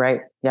to because be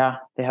right. Yeah,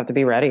 they have to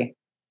be ready.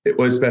 it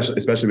was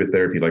especially with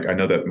therapy. Like I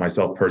know that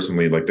myself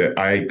personally, like that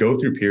I go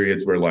through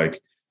periods where like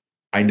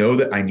I know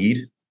that I need,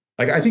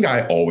 like I think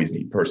I always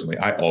need personally,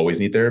 I always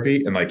need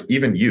therapy. And like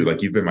even you,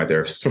 like you've been my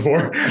therapist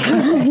before.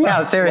 Yeah,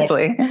 Like,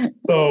 seriously.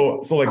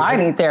 so like I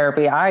need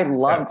therapy. I yeah.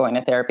 love going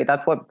to therapy.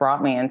 That's what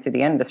brought me into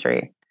the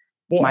industry,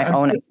 Well, my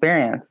own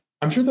experience.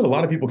 I'm sure that a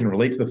lot of people can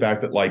relate to the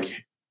fact that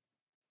like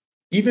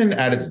even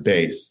at its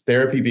base,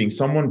 therapy being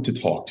someone to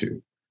talk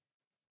to,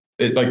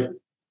 it like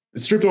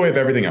stripped away of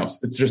everything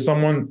else. It's just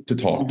someone to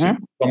talk to,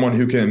 Mm-hmm. someone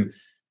who can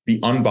be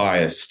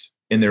unbiased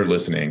in their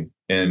listening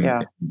and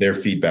Yeah. their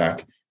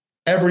feedback.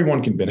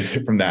 Everyone can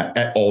benefit from that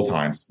at all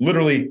times.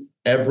 Literally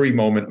every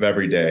moment of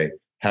every day,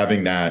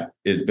 having that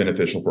is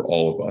beneficial for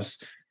all of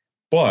us.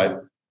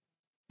 But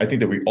I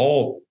think that we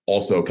all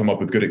also come up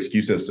with good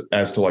excuses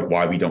as to like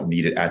why we don't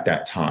need it at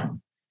that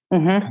time.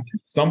 Mm-hmm.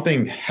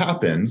 Something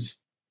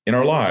happens in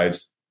our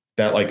lives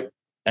that like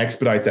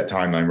expedites that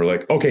timeline. We're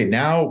like, okay,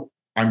 now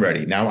I'm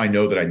ready. Now I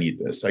know that I need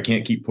this. I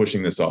can't keep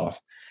pushing this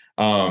off.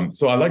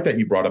 So I like that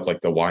you brought up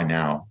like the why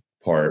now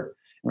part.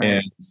 Right.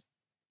 And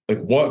like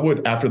what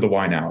would after the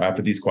why now,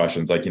 after these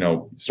questions, like, you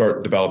know,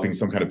 start developing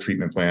some kind of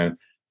treatment plan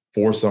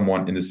for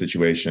someone in this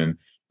situation.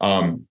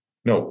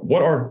 No,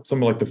 what are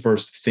some of like the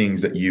first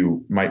things that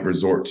you might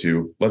resort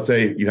to? Let's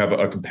say you have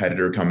a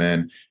competitor come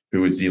in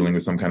who is dealing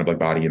with some kind of like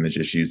body image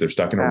issues. They're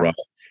stuck in a Yeah. rut.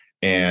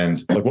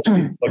 And like what would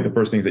be like the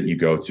first things that you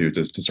go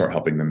to start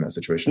helping them in that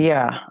situation?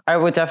 Yeah. I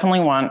would definitely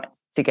want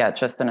to get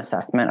just an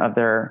assessment of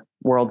their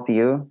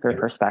worldview, their Yeah.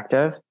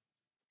 perspective,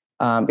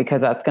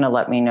 because that's going to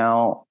let me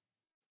know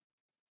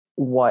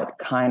what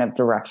kind of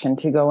direction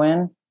to go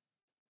in.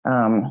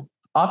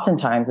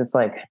 Oftentimes it's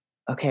like,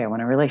 okay, I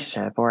want a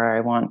relationship or I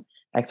want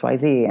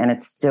XYZ. And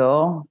it's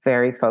still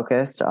very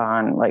focused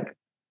on like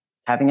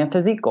having a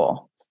physique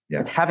goal.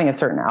 Yeah. It's having a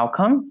certain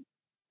outcome.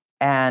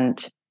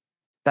 And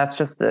that's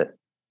just the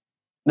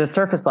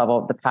surface level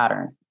of the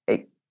pattern.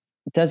 It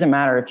doesn't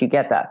matter if you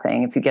get that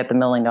thing, if you get the $1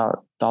 million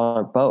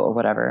boat or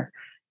whatever,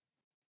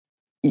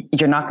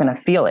 you're not going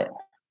to feel it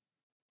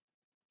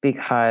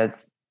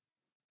because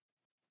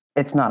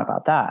it's not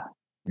about that.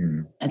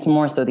 Mm. It's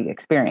more so the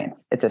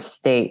experience. It's a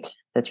state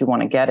that you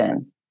want to get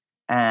in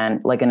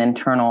and like an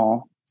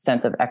internal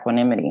sense of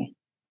equanimity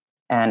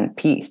and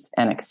peace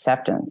and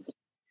acceptance.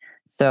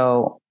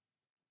 So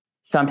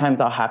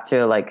sometimes I'll have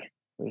to like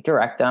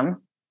redirect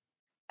them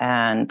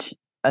and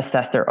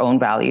assess their own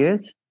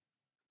values,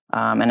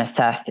 and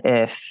assess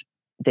if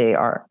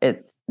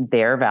it's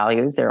their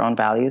values, their own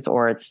values,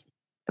 or it's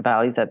the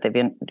values that they've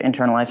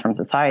internalized from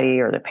society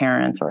or their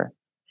parents or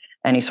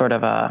any sort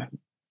of a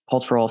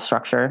cultural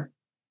structure.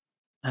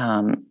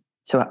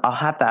 So I'll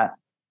have that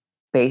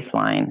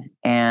baseline,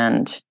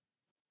 and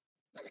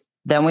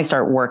then we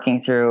start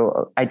working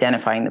through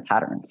identifying the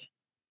patterns,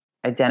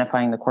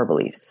 identifying the core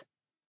beliefs.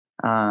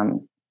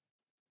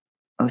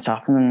 Most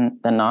often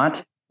than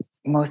not,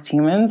 most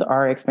humans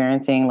are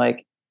experiencing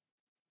like,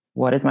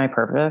 what is my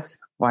purpose?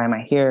 Why am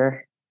I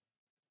here?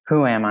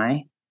 Who am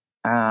I?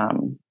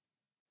 Am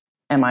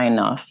I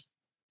enough?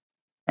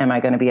 Am I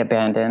going to be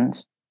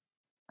abandoned?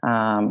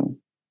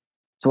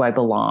 Do I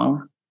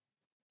belong?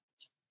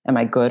 Am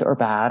I good or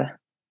bad?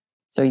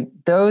 So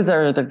those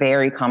are the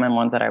very common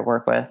ones that I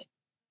work with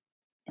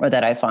or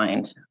that I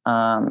find. Does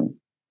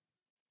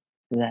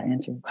that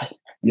answer your question?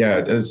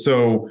 Yeah.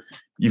 So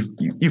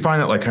you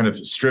find that like kind of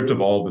stripped of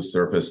all the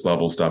surface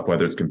level stuff,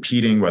 whether it's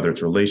competing, whether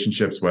it's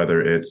relationships,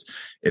 whether it's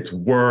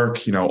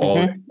work, you know, all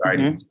the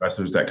anxieties and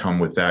stressors that come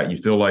with that. You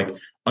feel like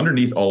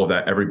underneath all of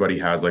that, everybody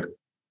has like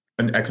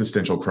an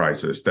existential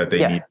crisis that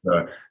they need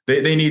to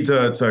they need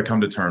to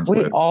come to terms We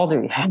with. all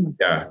do.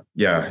 Yeah.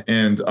 Yeah.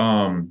 And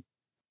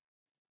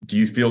do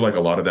you feel like a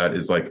lot of that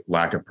is like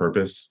lack of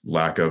purpose,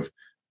 lack of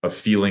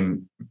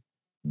feeling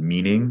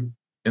meaning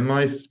in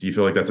life? Do you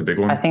feel like that's a big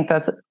one? I think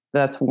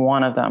that's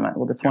one of them.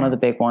 Well, that's one of the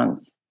big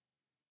ones.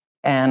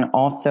 And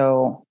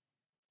also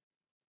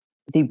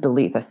the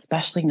belief,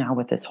 especially now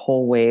with this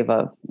whole wave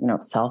of, you know,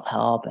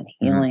 self-help and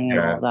healing and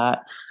all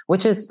that,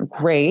 which is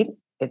great.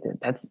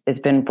 It's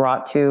been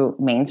brought to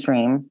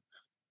mainstream.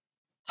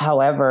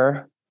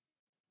 However,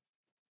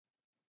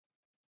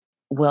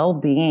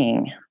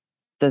 well-being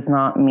does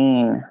not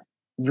mean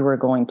you are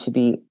going to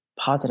be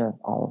positive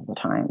all of the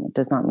time. It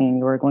does not mean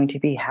you are going to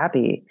be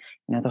happy.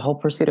 You know, the whole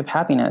pursuit of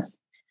happiness,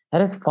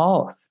 that is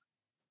false.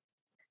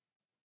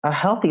 A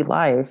healthy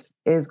life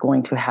is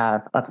going to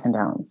have ups and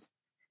downs.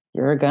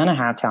 You're going to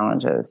have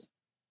challenges.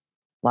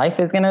 Life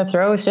is going to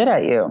throw shit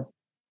at you.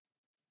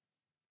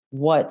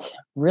 What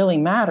really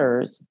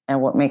matters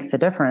and what makes the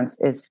difference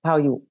is how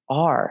you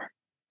are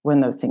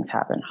when those things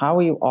happen, how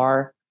you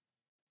are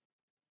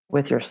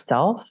with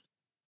yourself,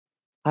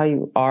 how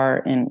you are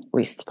in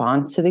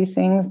response to these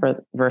things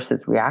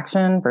versus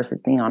reaction,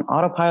 versus being on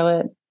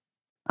autopilot,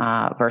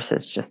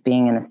 versus just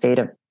being in a state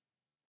of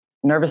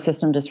nervous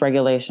system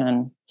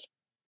dysregulation.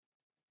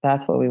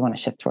 That's what we want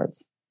to shift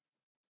towards.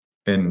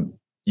 And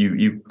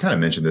you kind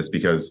of mentioned this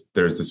because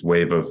there's this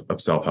wave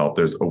of self-help.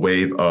 There's a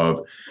wave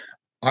of,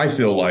 I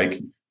feel like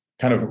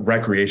kind of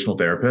recreational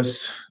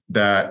therapists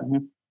that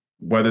Mhm.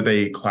 whether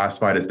they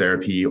classify it as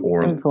therapy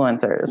or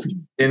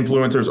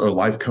influencers or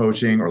life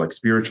coaching or like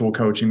spiritual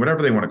coaching,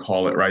 whatever they want to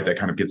call it, right? That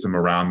kind of gets them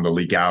around the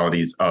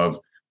legalities of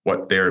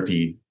what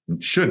therapy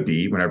should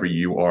be whenever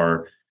you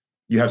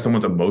have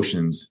someone's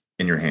emotions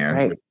in your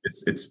hands. Right.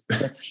 It's It's a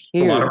lot of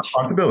huge.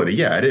 responsibility.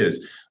 Yeah, it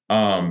is.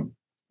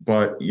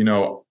 But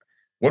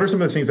what are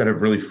some of the things that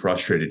have really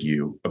frustrated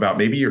you about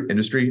maybe your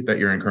industry that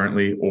you're in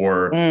currently,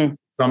 or Mm,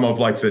 some of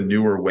like the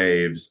newer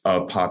waves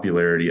of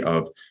popularity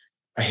of,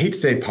 I hate to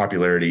say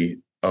popularity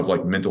of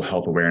like mental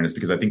health awareness,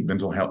 because I think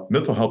mental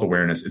health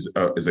awareness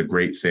is a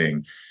great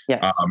thing.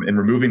 yes. And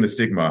removing the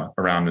stigma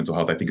around mental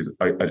health, I think is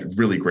a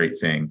really great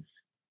thing.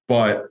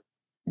 But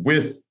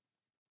with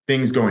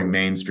things going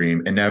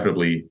mainstream,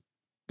 inevitably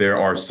there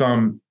are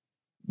some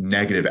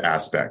negative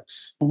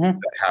aspects Hmm.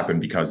 that happen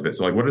because of it.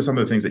 So like, what are some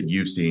of the things that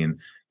you've seen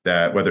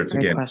that, whether it's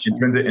Great again question.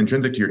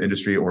 intrinsic to your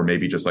industry or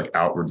maybe just like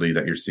outwardly,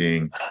 that you're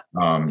seeing,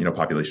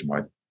 population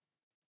wide?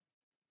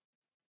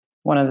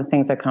 One of the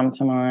things that come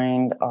to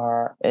mind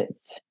are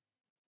if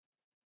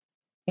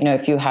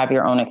you have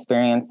your own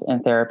experience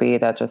in therapy,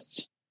 that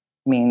just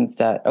means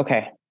that,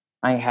 okay,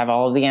 I have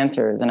all of the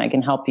answers and I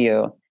can help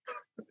you.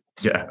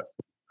 Yeah.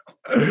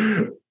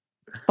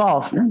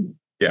 False.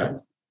 Yeah.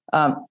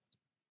 Um,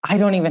 I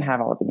don't even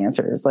have all of the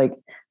answers. Like,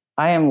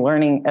 I am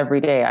learning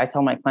every day. I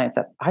tell my clients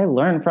that I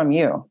learn from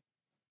you.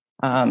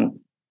 Um,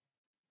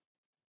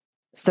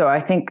 so I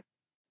think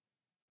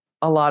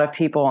a lot of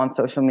people on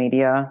social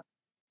media,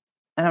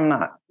 and I'm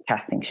not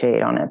casting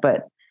shade on it,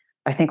 but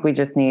I think we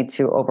just need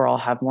to overall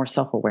have more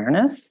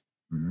self-awareness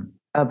Mhm.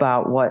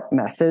 about what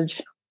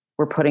message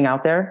we're putting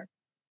out there.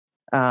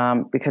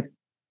 Because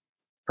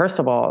first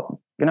of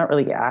all, you're not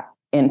really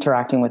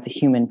interacting with a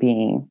human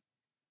being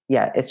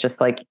yet. It's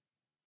just like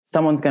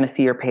someone's going to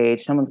see your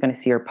page, someone's going to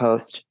see your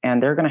post,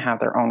 and they're going to have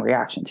their own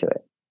reaction to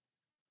it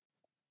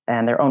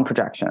and their own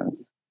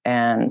projections.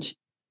 And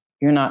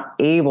you're not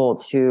able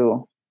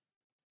to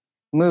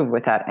move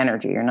with that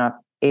energy. You're not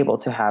able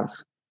to have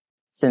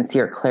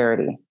sincere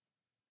clarity.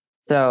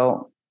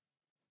 So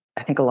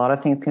I think a lot of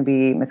things can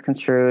be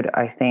misconstrued.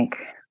 I think,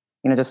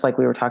 just like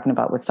we were talking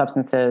about with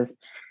substances,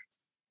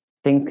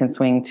 things can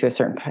swing to a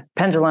certain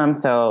pendulum.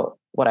 So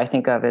what I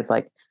think of is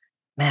like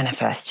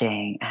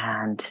manifesting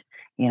and,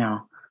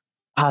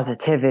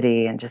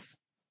 positivity and just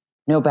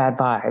no bad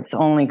vibes,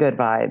 only good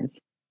vibes.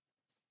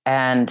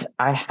 And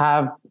I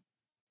have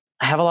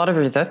a lot of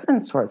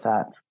resistance towards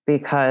that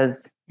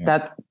because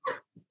Yeah.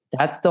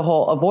 that's the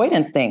whole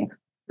avoidance thing.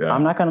 Yeah.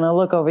 I'm not going to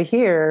look over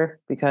here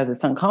because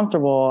it's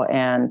uncomfortable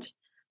and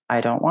I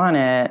don't want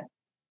it.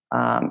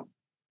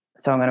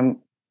 So I'm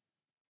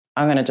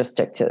gonna just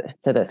stick to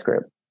this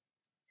group.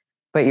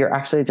 But you're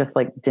actually just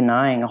like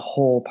denying a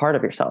whole part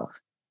of yourself.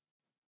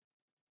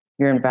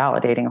 You're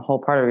invalidating a whole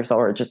part of yourself,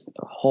 or just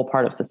a whole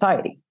part of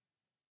society.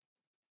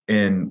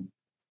 And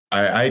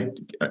I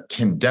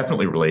can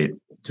definitely relate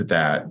to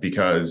that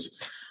because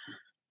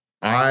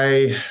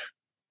I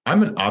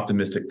I'm an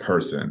optimistic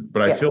person,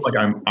 but I feel Yes.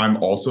 like I'm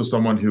also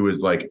someone who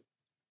is like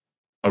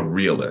a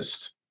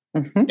realist.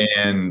 Mm-hmm.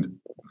 And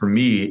for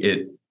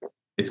me,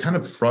 it's kind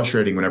of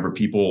frustrating whenever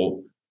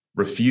people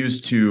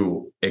refuse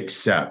to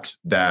accept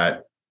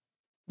that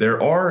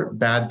there are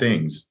bad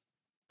things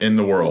in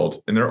the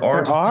world, and There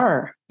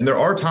are. there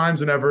are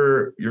times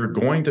whenever you're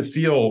going to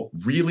feel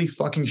really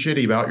fucking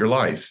shitty about your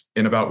life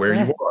and about where you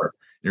Yes. are.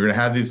 You're going to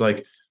have these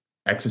like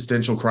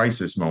existential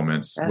crisis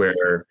moments Yes.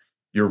 where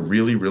you're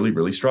really, really,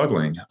 really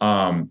struggling.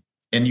 And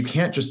you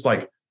can't just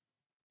like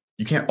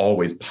you can't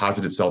always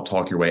positive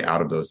self-talk your way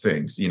out of those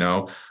things, so you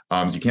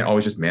can't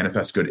always just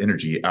manifest good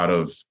energy out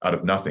of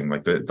nothing,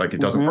 like it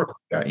doesn't Mm-hmm. work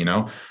like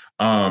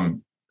that,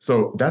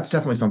 so that's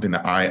definitely something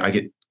that I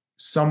get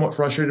somewhat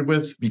frustrated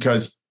with,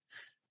 because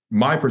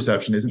my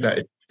perception isn't that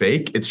it's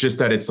fake, it's just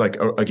that it's like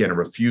again a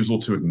refusal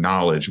to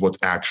acknowledge what's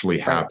actually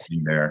Right.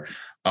 happening there.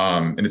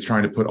 And it's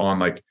trying to put on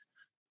like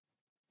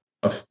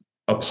a,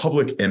 a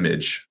public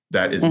image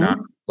that is not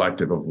Mm-hmm.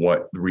 reflective of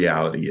what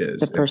reality The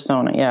is.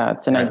 persona. Yeah.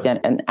 It's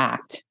an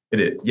act.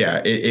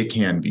 It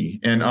can be.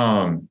 And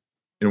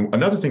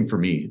another thing for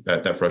me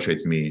that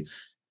frustrates me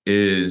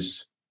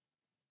is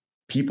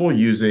people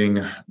using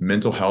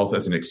mental health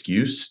as an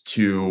excuse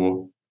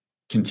to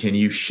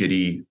continue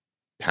shitty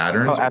Oh,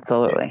 patterns.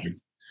 absolutely.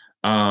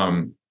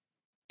 Um,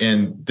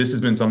 and this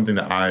has been something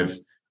that I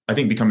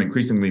think become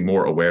increasingly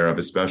more aware of,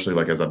 especially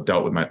like as I've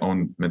dealt with my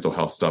own mental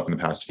health stuff in the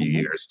past few Mm-hmm.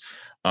 years,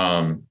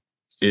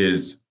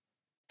 is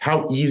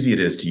how easy it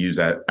is to use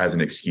that as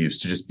an excuse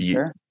to just be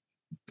Sure.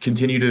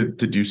 continue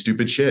to do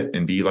stupid shit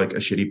and be like a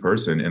shitty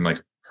person and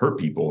like hurt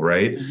people,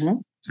 right? Mm-hmm.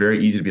 It's very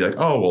easy to be like,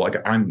 oh, well, like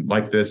I'm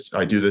like this,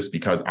 I do this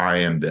because I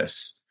am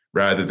this,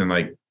 rather than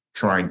like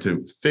trying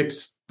to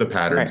fix the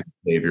patterns Right. and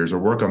behaviors or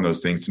work on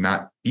those things to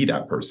not be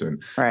that person.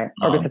 Right.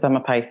 Or because I'm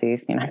a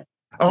Pisces.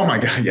 Oh my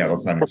God, yeah,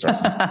 let's not even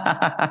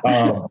start.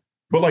 Um,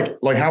 but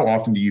like how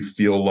often do you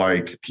feel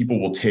like people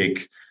will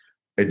take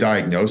a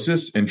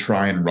diagnosis and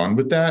try and run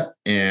with that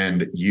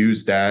and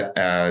use that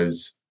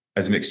as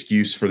an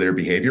excuse for their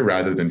behavior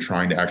rather than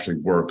trying to actually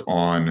work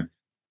on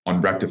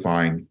on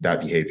rectifying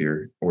that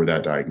behavior or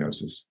that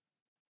diagnosis?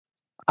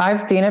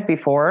 I've seen it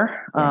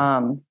before.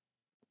 Yeah.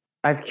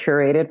 I've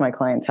curated my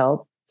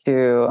clientele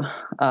to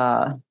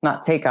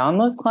not take on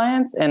those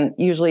clients, and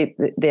usually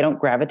they don't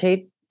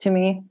gravitate to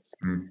me.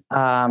 Mm,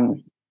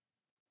 Um,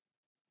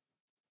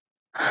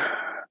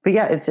 but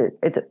yeah, it's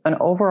an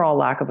overall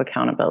lack of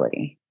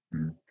accountability,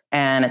 mm.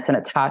 and it's an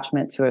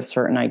attachment to a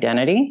certain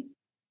identity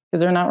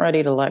because they're not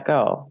ready to let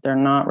go. They're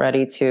not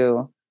ready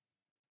to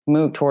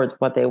move towards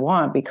what they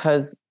want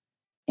because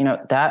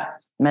that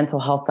mental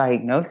health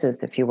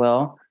diagnosis, if you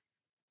will,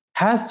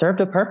 has served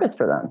a purpose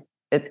for them.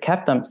 It's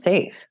kept them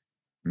safe.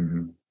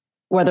 Mm-hmm.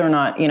 Whether or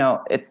not,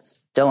 it's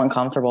still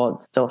uncomfortable,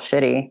 it's still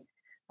shitty.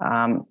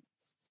 Um,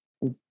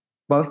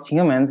 Most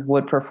humans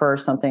would prefer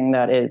something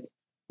that is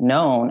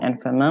known and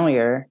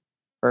familiar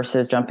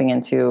versus jumping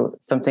into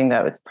something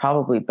that was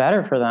probably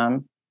better for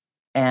them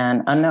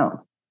and unknown.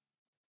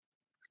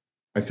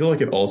 I feel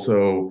like it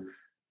also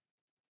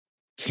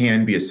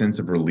can be a sense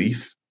of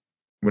relief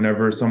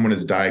whenever someone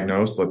is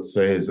diagnosed, let's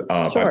say is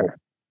Sure.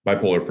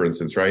 bipolar, for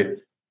instance, right?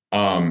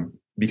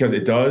 Because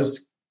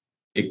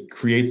it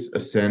creates a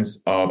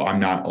sense of I'm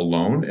not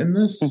alone in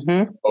this.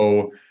 Mm-hmm.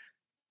 So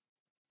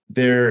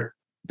there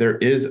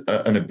is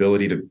an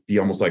ability to be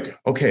almost like,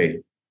 okay,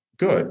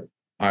 good.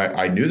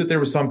 I knew that there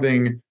was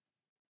something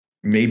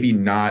maybe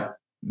not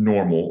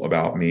normal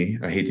about me.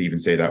 I hate to even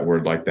say that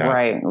word like that.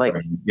 Right. Like,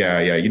 Yeah,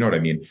 you know what I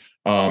mean.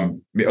 A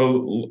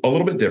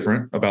little bit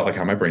different about like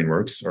how my brain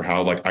works or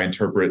how like I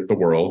interpret the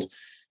world.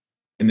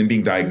 And then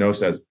being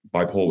diagnosed as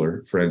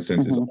bipolar, for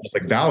instance, is mm-hmm. almost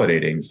like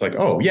validating. It's like,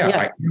 oh yeah,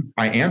 Yes,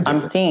 I am I'm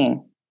different.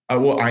 seeing.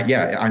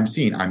 I'm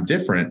seen. I'm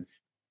different.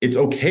 It's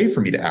okay for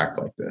me to act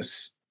like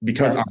this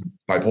because Yes.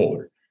 I'm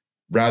bipolar,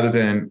 rather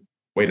than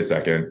wait a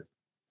second,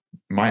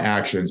 my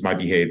actions, my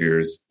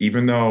behaviors,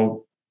 even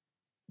though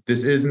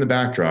this is in the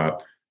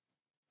backdrop,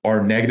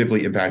 are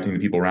negatively impacting the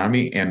people around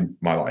me and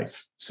my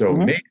life. So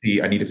Mm-hmm.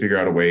 maybe I need to figure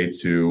out a way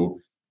to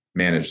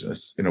manage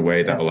this in a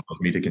way that Yes. allows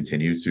me to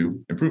continue to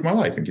improve my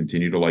life and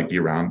continue to like be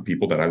around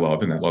people that I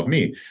love and that love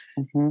me.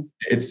 Mm-hmm.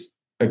 It's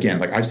again,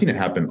 like I've seen it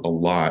happen a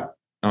lot.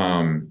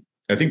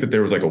 I think that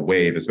there was like a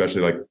wave,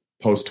 especially like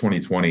post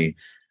 2020,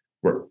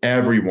 where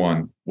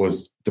everyone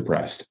was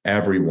depressed,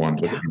 everyone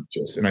was Yeah.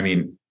 anxious. And I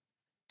mean,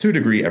 to a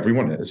degree,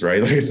 everyone is,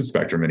 right? Like it's a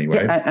spectrum Yeah.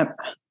 anyway.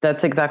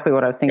 That's exactly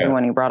what I was thinking Yeah.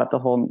 when you brought up the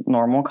whole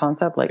normal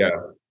concept. Like, Yeah.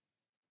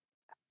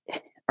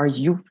 are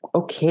you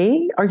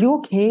okay? Are you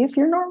okay if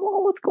you're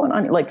normal? What's going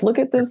on? Like, look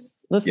at the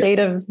Yeah. state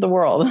of the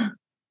world.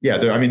 Yeah,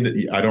 I mean,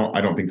 I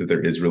don't think that there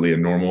is really a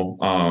normal.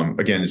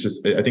 Again, it's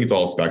just, I think it's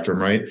all spectrum,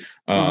 right?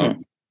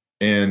 Mm-hmm.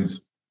 And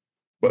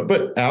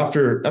but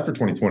after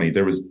 2020,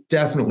 there was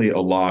definitely a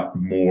lot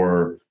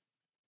more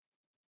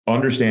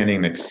understanding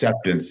and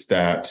acceptance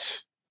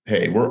that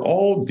hey, we're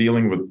all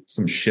dealing with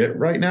some shit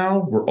right now.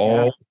 We're Yeah.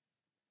 all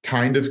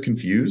kind of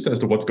confused as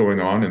to what's going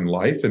on in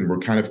life, and we're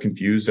kind of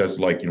confused as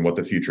to like what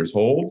the futures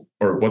hold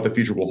or what the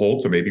future will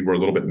hold. So maybe we're a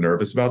little bit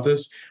nervous about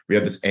this. We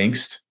have this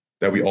angst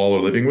that we all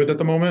are living with at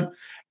the moment.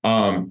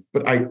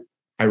 But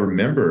I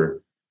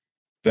remember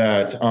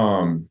that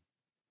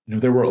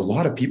there were a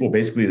lot of people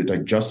basically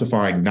like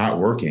justifying not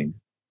working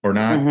or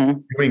not Mm-hmm.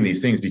 doing these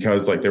things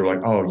because like they were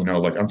like, oh,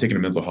 like I'm taking a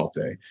mental health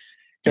day.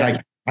 And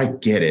Yeah. I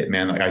get it,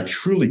 man. Like I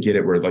truly get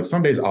it. Where like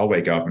some days I'll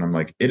wake up and I'm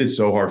like, it is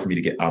so hard for me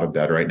to get out of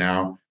bed right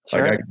now.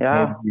 Like I Sure. can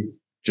Yeah. totally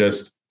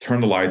just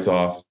turn the lights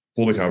off,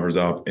 pull the covers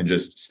up, and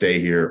just stay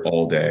here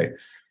all day.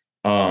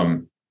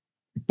 Um,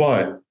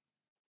 but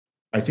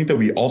I think that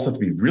we also have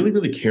to be really,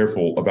 really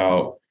careful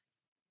about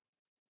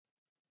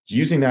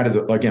using that as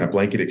again a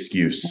blanket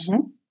excuse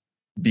Mm-hmm.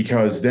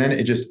 because then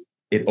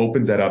it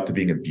opens that up to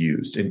being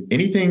abused, and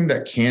anything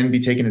that can be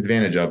taken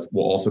advantage of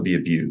will also be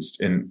abused.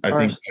 And Of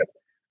course.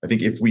 I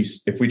think if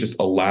we just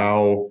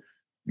allow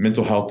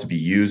mental health to be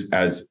used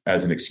as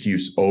an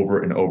excuse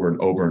over and over and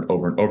over and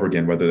over and over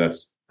again, whether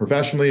that's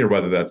professionally or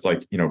whether that's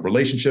like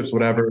relationships,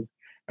 whatever,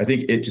 I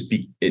think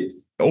it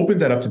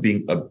opens that up to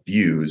being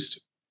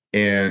abused.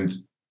 And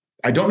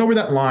I don't know where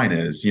that line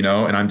is, and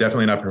I'm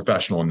definitely not a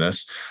professional in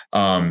this,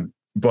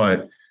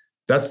 but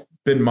that's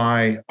been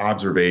my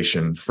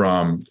observation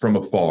from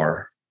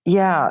afar.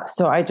 Yeah.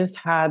 So I just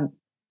had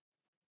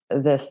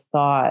this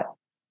thought.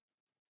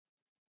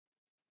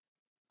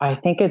 I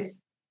think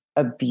it's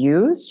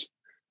abused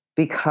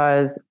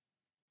because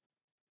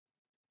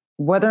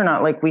whether or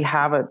not like we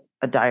have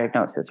a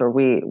diagnosis or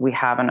we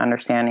have an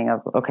understanding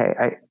of,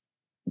 okay,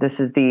 this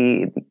is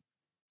the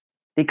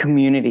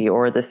community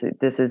or this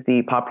is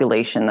the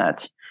population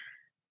that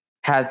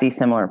has these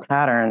similar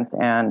patterns,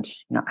 and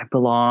I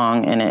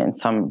belong in it in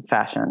some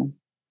fashion.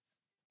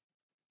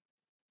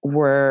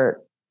 We're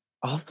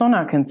also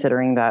not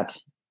considering that,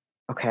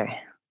 okay,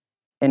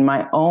 in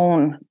my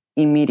own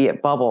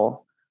immediate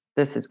bubble,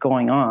 this is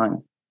going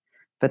on,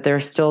 but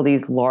there's still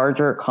these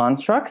larger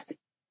constructs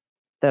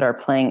that are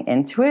playing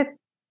into it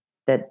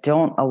that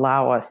don't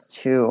allow us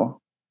to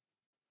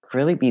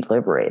really be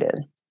liberated.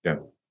 Yeah.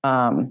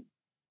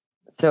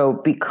 So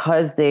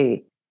because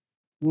they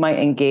might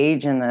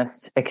engage in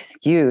this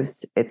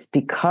excuse, it's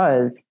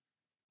because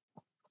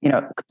you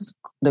know,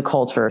 the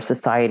culture,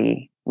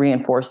 society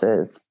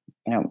reinforces,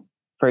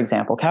 for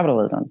example,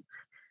 capitalism.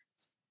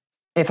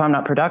 If I'm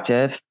not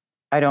productive,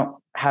 I don't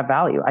have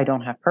value. I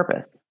don't have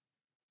purpose.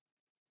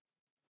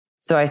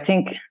 So I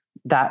think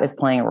that is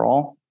playing a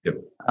role. Yep.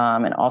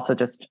 And also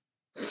just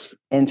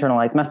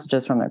internalized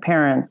messages from their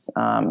parents.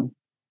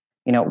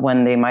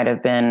 When they might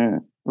have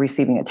been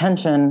receiving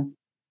attention,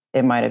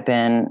 it might have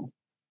been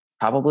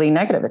probably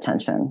negative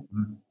attention.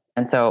 Mm-hmm.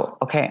 And so,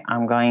 okay,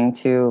 I'm going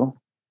to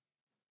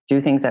do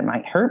things that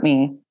might hurt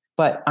me,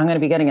 but I'm going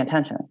to be getting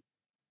attention.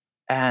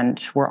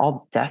 And we're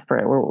all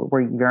desperate.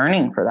 We're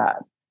yearning for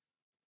that.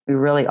 We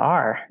really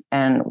are.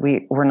 And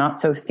we're not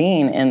so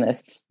seen in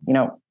this,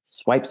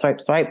 swipe,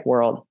 swipe, swipe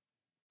world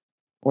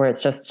where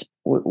it's just,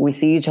 we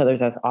see each other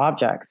as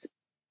objects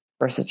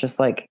versus just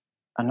like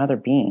another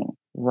being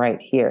right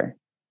here.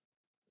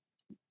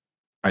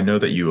 I know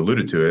that you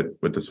alluded to it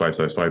with the swipe,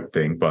 swipe, swipe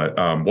thing, but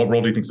what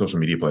role do you think social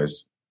media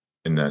plays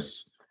in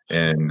this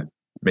and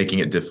making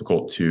it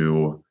difficult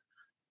to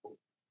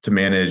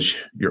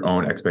manage your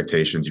own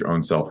expectations, your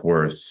own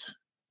self-worth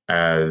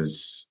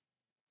as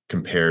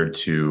compared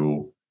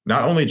to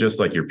not only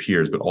just like your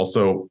peers, but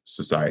also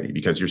society,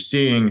 because you're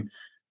seeing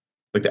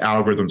like the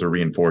algorithms are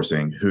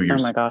reinforcing who you're,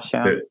 oh my gosh,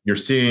 yeah. You're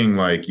seeing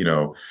like,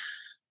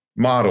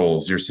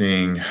 models, you're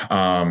seeing,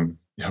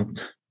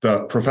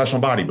 the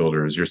professional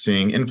bodybuilders, you're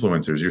seeing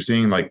influencers, you're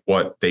seeing like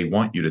what they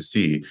want you to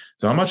see.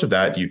 So how much of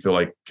that do you feel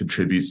like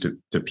contributes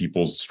to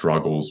people's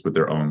struggles with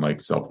their own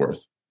like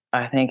self-worth?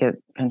 I think it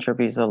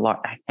contributes a lot.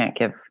 I can't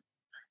give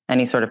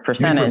any sort of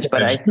percentage,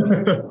 but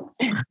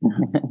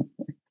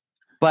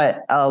but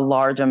a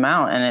large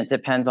amount. And it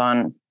depends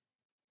on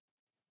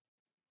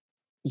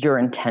your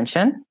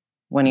intention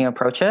when you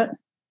approach it.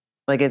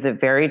 Like, is it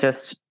very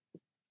just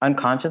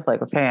unconscious?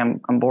 Like, okay,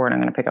 I'm bored. I'm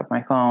going to pick up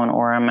my phone,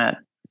 or I'm at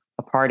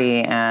a party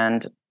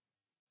and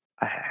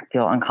I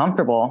feel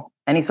uncomfortable.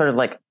 Any sort of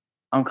like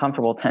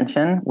uncomfortable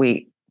tension,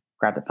 we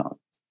grab the phone.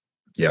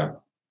 Yeah.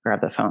 Grab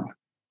the phone.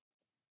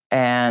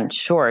 And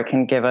sure, it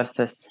can give us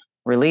this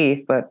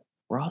relief, but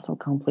we're also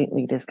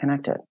completely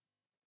disconnected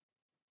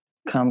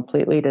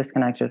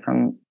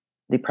from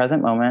the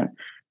present moment,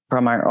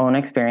 from our own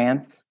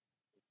experience,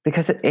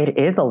 because it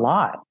is a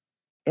lot.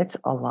 It's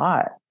a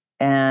lot.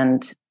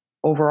 And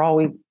overall,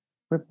 we've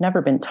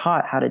never been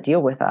taught how to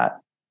deal with that.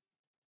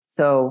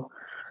 So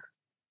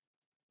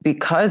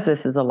because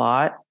this is a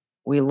lot,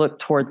 we look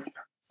towards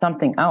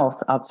something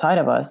else outside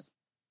of us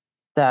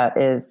that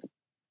is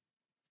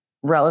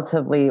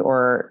relatively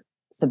or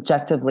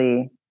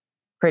subjectively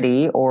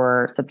pretty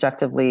or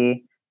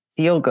subjectively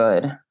feel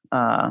good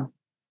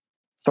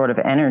sort of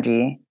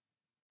energy,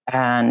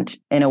 and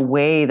in a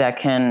way that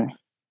can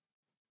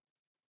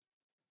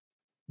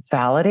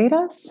validate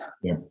us,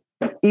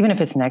 even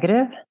if it's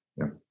negative,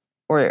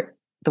 or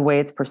the way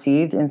it's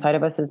perceived inside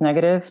of us is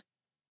negative,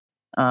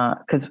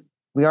 because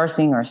we are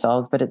seeing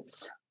ourselves, but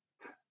it's,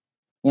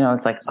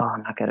 it's like, oh,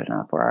 I'm not good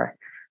enough, or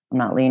I'm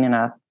not lean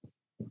enough.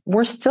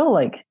 We're still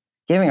like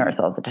giving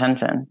ourselves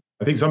attention.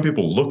 I think some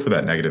people look for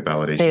that negative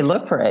validation. They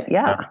look for it.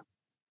 Yeah.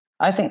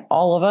 I think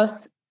all of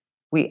us,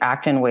 we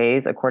act in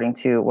ways according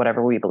to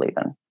whatever we believe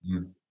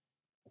in,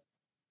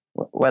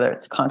 whether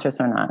it's conscious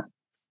or not.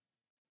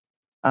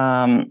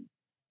 I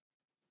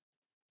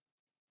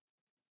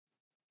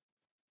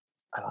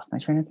lost my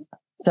train of thought.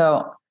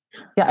 So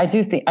yeah, I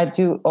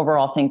do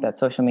overall think that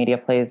social media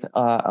plays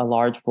a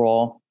large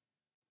role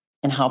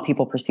in how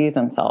people perceive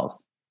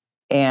themselves.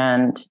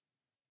 And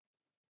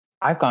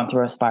I've gone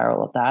through a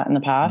spiral of that in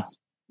the past.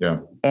 Yeah.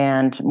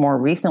 And more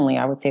recently,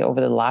 I would say over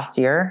the last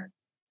year,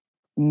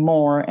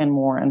 more and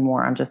more and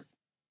more,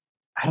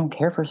 I don't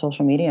care for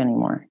social media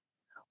anymore.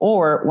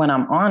 Or when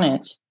I'm on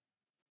it,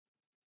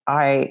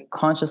 I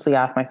consciously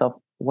ask myself,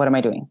 what am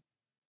I doing?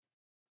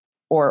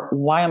 Or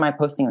why am I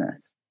posting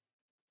this?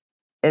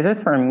 Is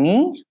this for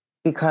me?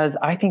 Because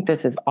I think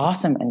this is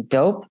awesome and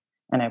dope,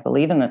 and I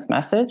believe in this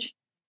message,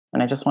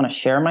 and I just want to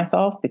share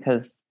myself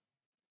because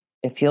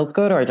it feels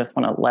good, or I just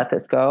want to let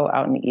this go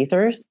out in the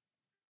ethers?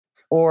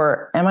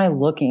 Or am I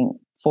looking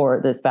for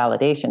this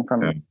validation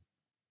from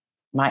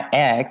my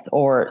ex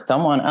or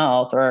someone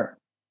else or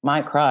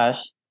my crush,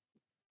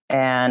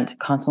 and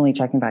constantly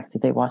checking back?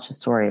 Did they watch the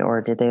story,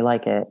 or did they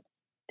like it?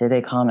 Did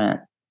they comment?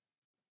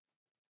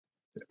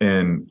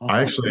 And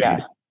I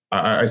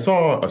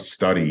saw a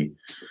study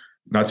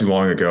not too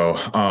long ago.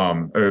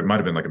 It might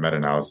have been like a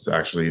meta-analysis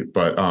actually,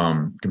 but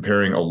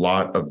comparing a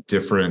lot of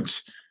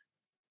different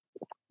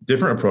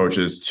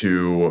approaches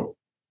to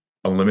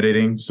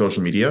eliminating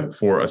social media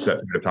for a set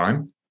period of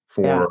time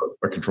for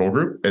a control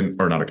group,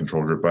 or not a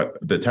control group, but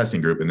the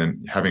testing group, and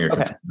then having a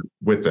control group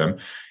with them,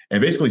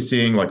 and basically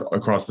seeing like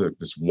across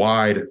this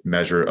wide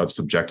measure of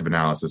subjective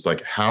analysis,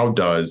 like how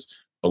does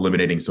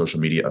eliminating social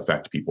media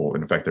affect people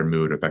and affect their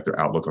mood, affect their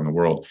outlook on the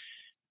world.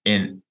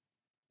 And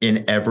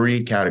in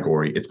every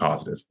category, it's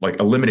positive. Like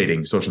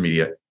eliminating social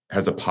media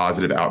has a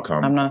positive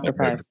outcome. I'm not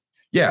surprised.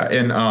 Yeah.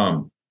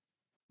 And,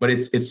 but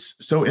it's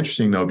so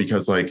interesting though,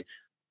 because like,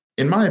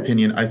 in my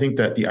opinion, I think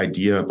that the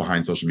idea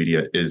behind social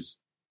media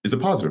is a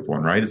positive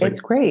one, right? It's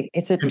great.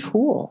 It's a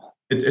tool.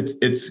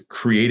 it's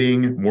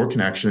creating more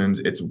connections.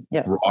 It's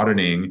Yes,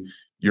 broadening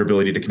your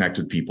ability to connect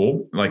with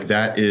people. Like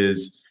that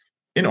is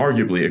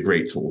inarguably a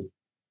great tool.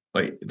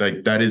 Like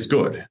that is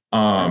good.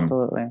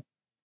 absolutely.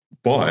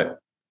 But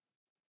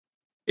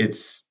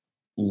it's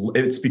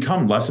it's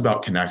become less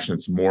about connection.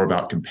 It's more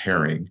about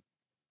comparing,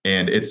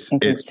 and And it's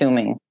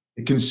consuming.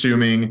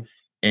 consuming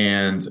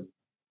and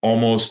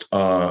almost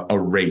a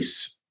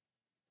race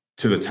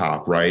to the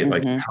top, right?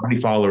 Like Hmm. how many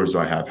followers do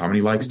I have? How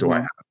many likes do I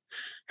Hmm. have?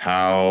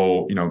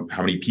 How,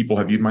 how many people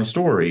have viewed my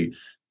story?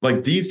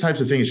 Like these types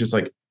of things, just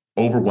like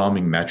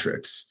overwhelming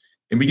metrics.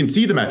 And we can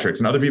see the metrics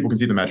and other people can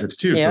see the metrics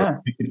too. So it Yeah.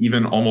 makes it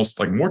even almost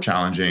like more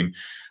challenging.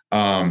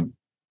 Um,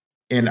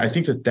 and I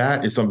think that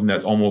that is something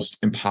that's almost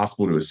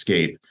impossible to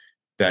escape,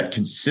 that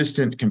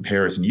consistent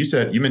comparison.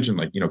 You mentioned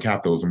like,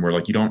 capitalism, where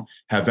like you don't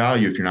have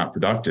value if you're not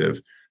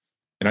productive.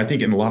 And I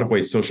think in a lot of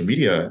ways, social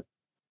media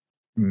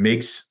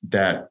makes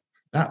that,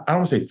 I don't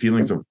want to say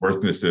feelings of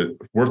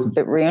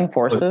It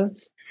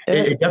reinforces it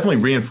it. definitely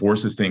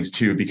reinforces things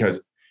too,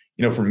 because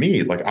for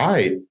me, like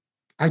I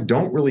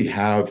don't really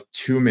have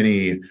too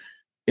many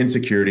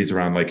insecurities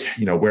around like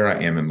where I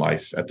am in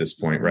life at this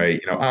point, right?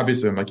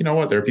 Obviously I'm like,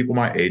 what, there are people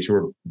my age who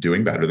are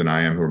doing better than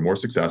I am, who are more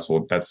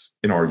successful. That's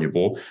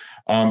inarguable.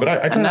 But I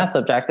And tend to, that's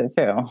subjective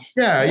too.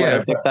 yeah, What yeah,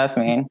 does but success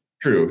mean?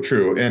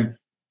 true. And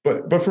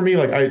but for me,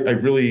 like I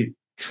really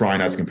try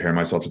not to compare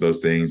myself to those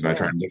things, and I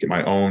try Yeah. and look at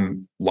my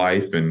own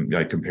life and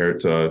like compare it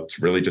to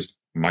really just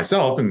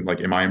myself, and like,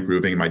 am I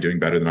improving? Am I doing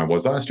better than I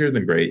was last year?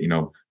 Then great,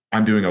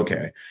 I'm doing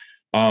okay.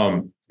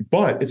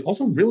 But it's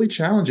also really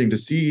challenging to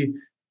see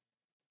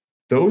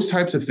those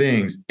types of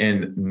things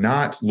and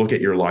not look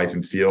at your life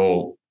and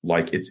feel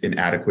like it's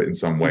inadequate in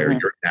some way, or Hmm.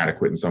 you're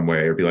inadequate in some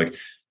way, or be like,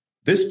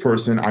 this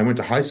person I went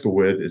to high school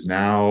with is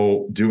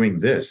now doing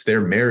this.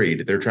 They're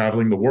married. They're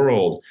traveling the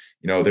world.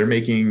 They're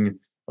making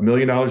 $1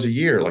 million a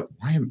year. Like,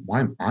 why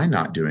am I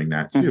not doing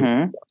that too?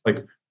 Hmm.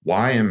 Like,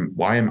 why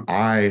am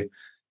I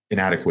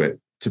inadequate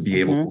to be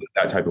able to Hmm. live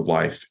that type of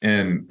life?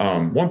 And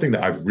one thing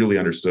that I've really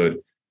understood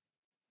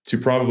to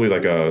probably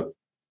like a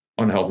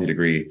unhealthy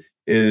degree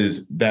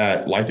is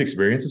that life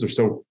experiences are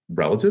so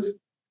relative.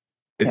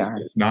 It's Yeah.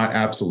 it's not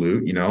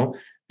absolute,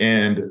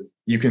 and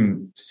you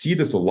can see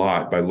this a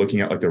lot by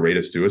looking at like the rate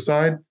of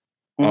suicide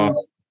of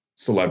Mm.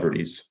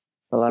 celebrities,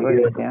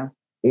 Celebrities,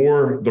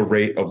 or yeah. the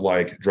rate of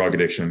like drug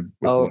addiction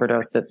with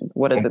Overdose.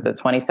 What is it? The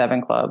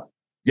 27 Club.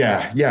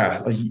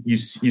 yeah. Like you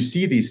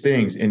see these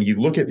things, and you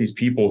look at these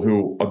people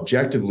who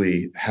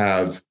objectively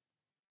have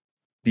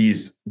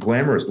these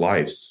glamorous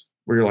lives,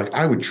 where you're like,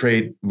 I would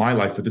trade my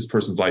life for this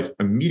person's life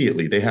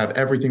immediately. They have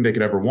everything they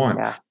could ever want.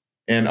 Yeah.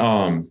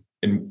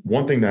 And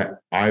one thing that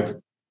I've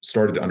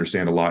started to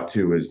understand a lot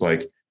too is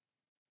like,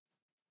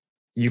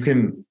 you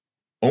can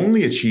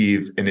only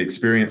achieve and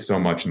experience so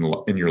much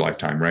in your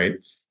lifetime, right?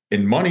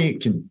 And money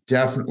can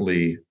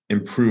definitely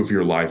improve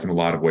your life in a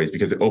lot of ways,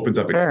 because it opens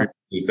up Sure.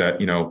 experiences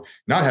that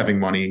not having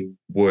money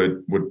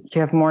would You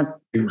have more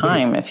it wouldn't.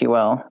 time, if you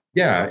will.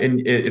 Yeah, and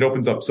it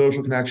opens up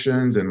social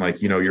connections, and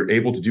like you're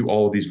able to do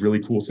all of these really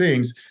cool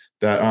things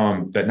that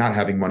not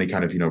having money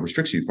kind of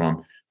restricts you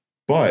from.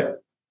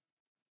 But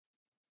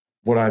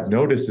what I've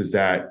noticed is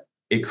that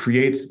it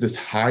creates this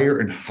higher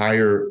and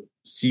higher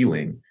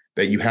ceiling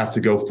that you have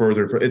to go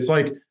further and further. It's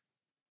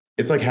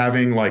like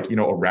having like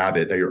a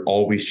rabbit that you're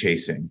always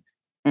chasing,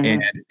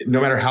 and Hmm.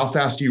 no matter how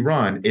fast you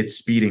run, it's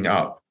speeding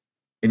up,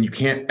 and you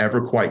can't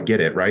ever quite get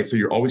it right. So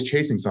you're always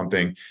chasing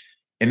something,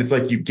 and it's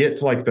like you get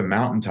to like the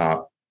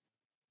mountaintop,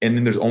 and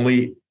then there's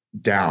only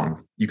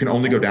down. You can It's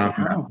only go only down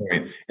from that down.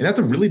 point. And that's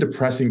a really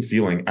depressing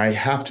feeling, I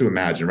have to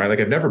imagine, right? Like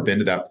I've never been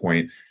to that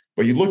point,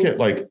 but you look at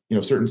like,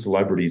 certain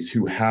celebrities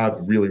who have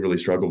really, really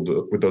struggled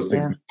with those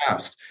things in Yeah. the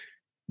past.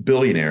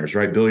 Billionaires,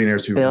 right?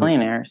 Billionaires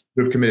Billionaires.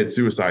 who have committed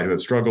suicide, who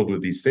have struggled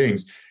with these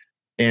things.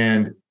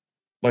 And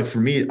like for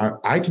me,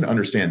 I can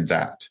understand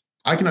that.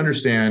 I can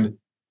understand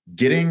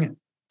getting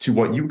to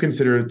what you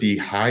consider the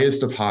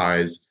highest of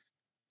highs,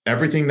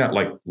 everything that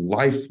like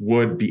life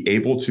would be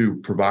able to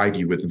provide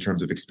you with in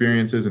terms of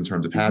experiences, in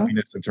terms of Hmm.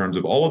 happiness, in terms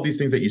of all of these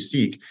things that you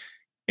seek,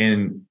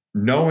 and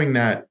knowing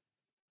that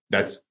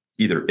that's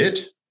either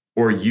it,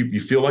 or you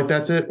feel like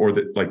that's it, or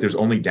that like there's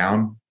only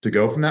down to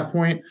go from that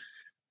point.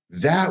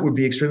 That would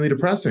be extremely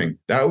depressing.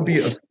 That would be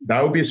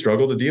a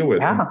struggle to deal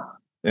with. and Yeah.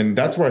 and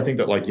that's where I think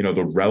that like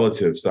the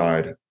relative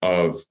side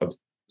of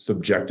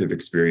subjective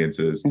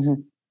experiences Hmm.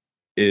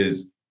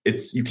 is,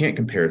 it's, you can't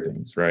compare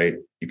things, right?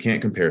 You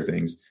can't compare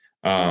things.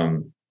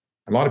 um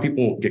a lot of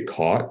people get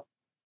caught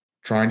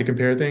trying to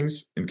compare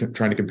things and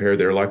trying to compare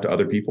their life to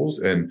other people's.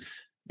 And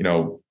you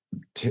know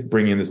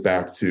bringing this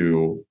back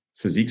to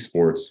physique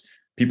sports,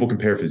 people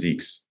compare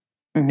physiques.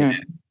 And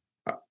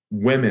Hmm.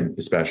 women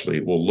especially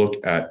will look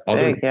at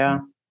other Big, yeah.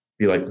 women,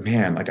 be like,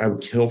 man, like I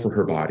would kill for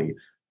her body.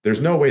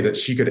 There's no way that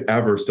she could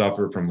ever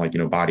suffer from like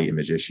body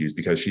image issues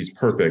because she's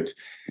perfect.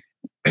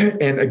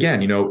 And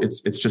again,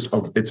 it's just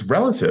it's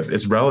relative.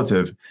 It's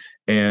relative.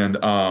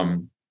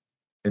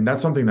 And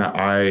that's something that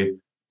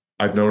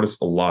I've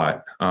noticed a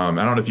lot. I don't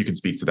know if you can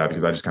speak to that,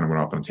 because I just kind of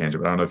went off on a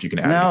tangent, but I don't know if you can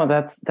add any. No,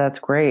 that's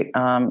great.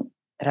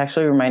 it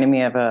actually reminded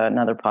me of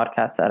another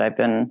podcast that I've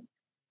been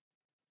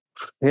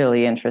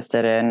really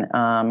interested in.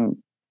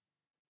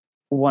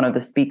 One of the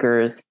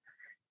speakers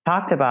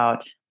talked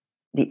about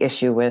the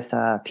issue with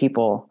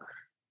people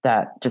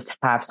that just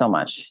have so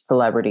much,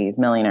 celebrities,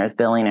 millionaires,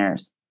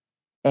 billionaires.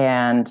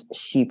 And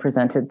she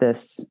presented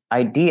this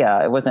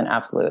idea. It wasn't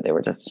absolute. They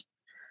were just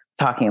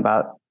talking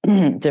about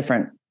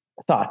different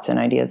thoughts and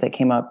ideas that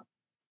came up.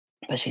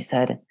 But she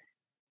said,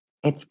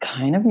 it's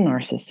kind of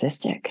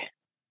narcissistic.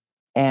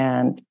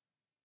 And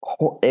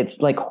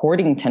it's like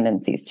hoarding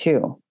tendencies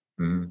too.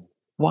 Mm-hmm.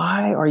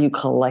 Why are you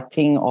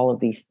collecting all of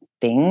these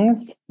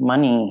things,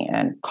 money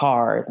and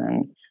cars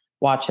and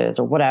watches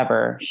or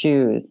whatever,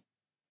 shoes?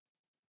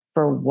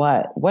 For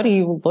what? What are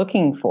you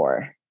looking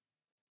for?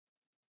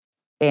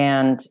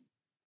 And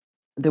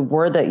the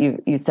word that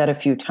you said a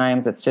few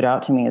times that stood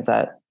out to me is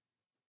that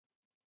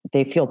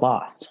they feel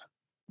lost.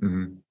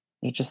 Mm-hmm.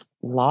 You're just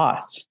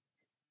lost.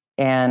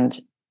 And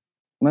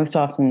most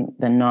often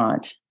than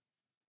not,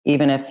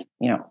 even if,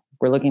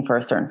 we're looking for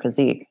a certain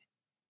physique,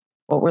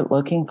 what we're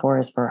looking for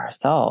is for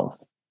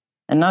ourselves.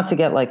 And not to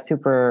get like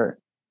super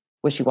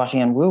wishy-washy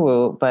and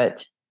woo-woo,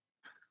 but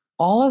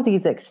all of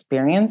these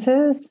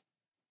experiences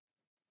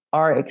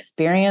are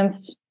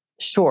experienced,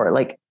 sure,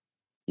 like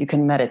you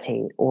can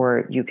meditate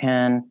or you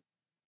can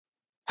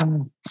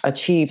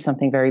achieve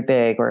something very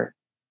big or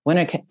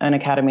win an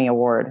Academy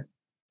Award.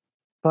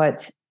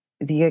 But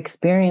the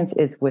experience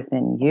is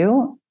within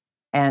you,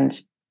 and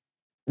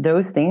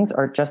those things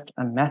are just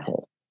a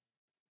method.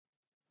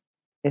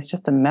 It's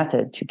just a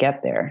method to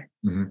get there.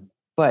 Mm-hmm.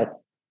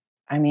 But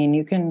I mean,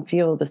 you can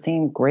feel the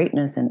same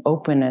greatness and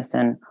openness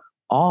and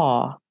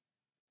awe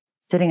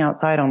sitting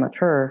outside on the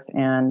turf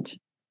and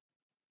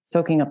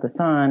soaking up the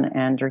sun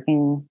and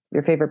drinking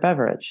your favorite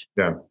beverage.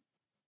 Yeah.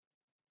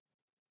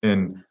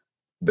 And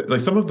like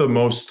some of the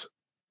most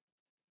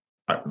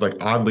like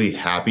oddly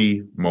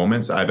happy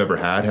moments I've ever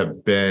had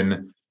have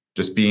been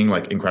just being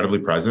like incredibly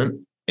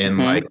present and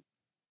like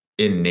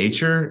in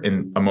nature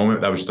in a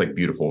moment that was just like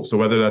beautiful. So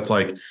whether that's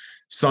like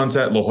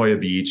sunset La Jolla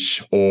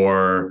Beach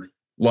or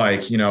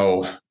like,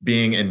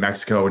 being in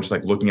Mexico and just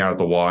like looking out at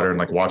the water and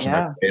like watching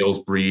like whales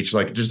breach,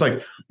 like just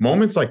like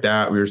moments like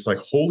that, we were just like,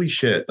 holy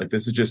shit, like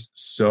this is just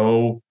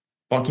so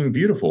fucking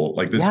beautiful.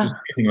 Like this is just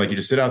amazing. Like you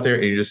just sit out there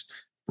and you just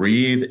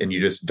breathe and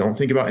you just don't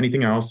think about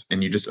anything else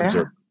and you just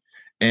observe.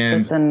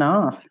 And it's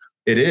enough.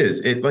 It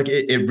is. It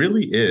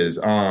really is.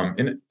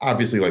 And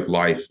obviously like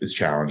life is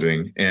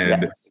challenging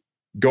and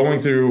going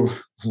through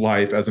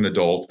life as an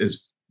adult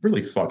is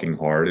really fucking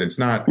hard. And it's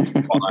not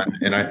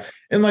fun.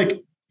 And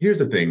like, here's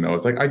the thing though,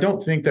 it's like, I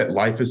don't think that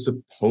life is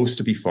supposed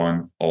to be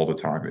fun all the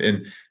time.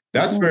 And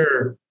that's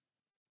where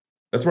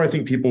I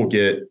think people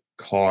get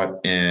caught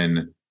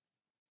in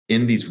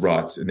these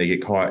ruts and they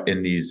get caught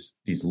in these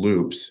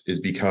loops is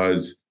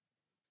because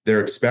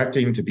they're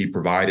expecting to be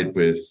provided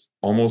with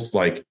almost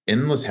like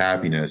endless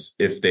happiness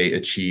if they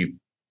achieve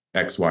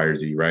X, Y, or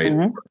Z, right?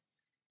 Mm-hmm.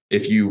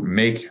 If you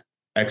make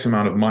X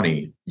amount of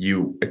money,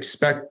 you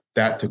expect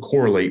that to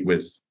correlate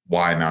with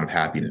Y amount of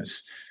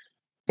happiness.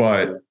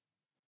 But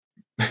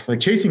like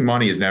chasing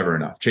money is never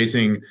enough.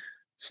 Chasing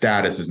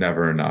status is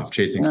never enough.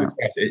 Chasing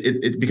success.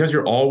 It's because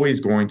you're always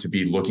going to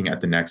be looking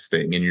at the next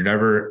thing and you're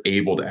never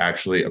able to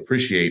actually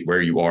appreciate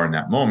where you are in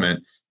that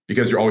moment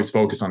because you're always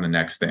focused on the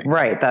next thing.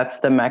 Right. That's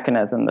the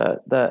mechanism,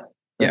 the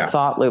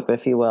thought loop,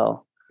 if you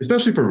will.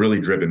 Especially for really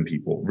driven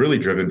people, whether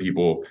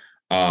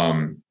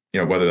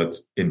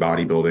that's in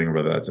bodybuilding or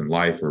whether that's in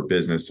life or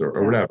business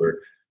or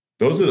whatever.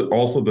 Those are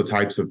also the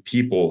types of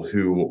people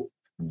who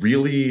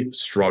really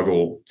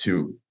struggle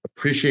to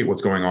appreciate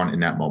what's going on in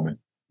that moment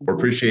or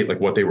appreciate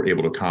like what they were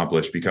able to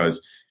accomplish,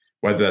 because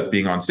whether that's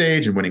being on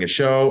stage and winning a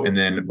show, and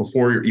then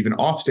before you're even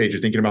off stage,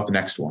 you're thinking about the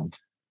next one,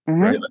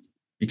 right?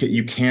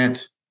 You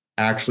can't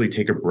actually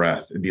take a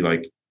breath and be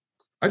like,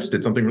 I just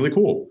did something really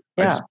cool.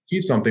 I just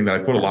achieved something that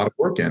I put a lot of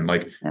work in.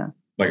 Like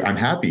I'm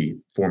happy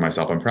for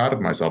myself. I'm proud of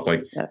myself.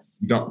 Like,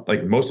 you don't,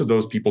 like most of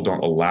those people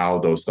don't allow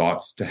those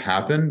thoughts to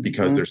happen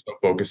because they're so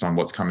focused on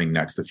what's coming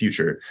next, the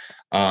future.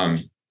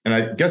 And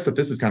I guess that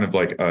this is kind of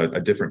like a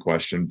different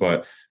question,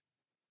 but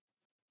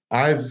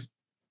I've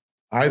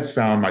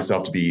found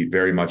myself to be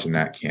very much in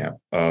that camp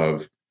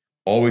of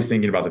always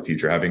thinking about the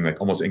future, having like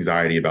almost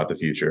anxiety about the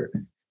future.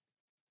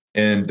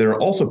 And there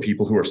are also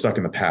people who are stuck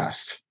in the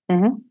past.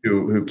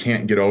 Who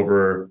can't get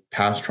over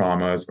past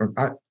traumas, or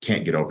I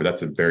can't get over.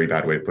 That's a very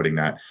bad way of putting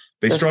that.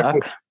 They're stuck.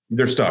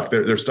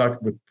 They're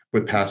stuck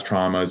with past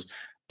traumas,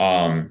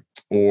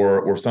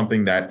 or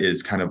something that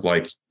is kind of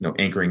like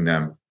anchoring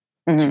them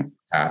to the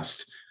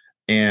past.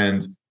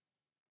 And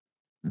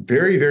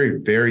very, very,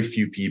 very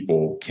few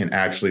people can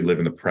actually live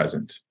in the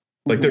present.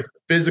 Like their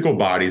physical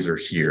bodies are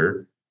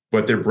here,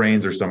 but their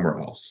brains are somewhere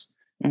else.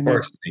 Or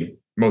actually,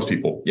 most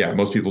people,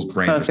 most people's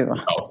brains are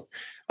somewhere else.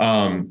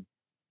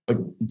 Like,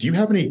 do you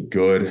have any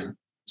good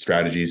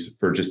strategies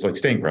for just like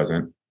staying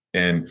present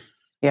and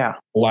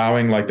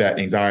allowing like that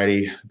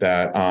anxiety,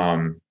 that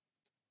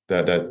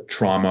that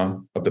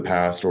trauma of the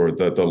past or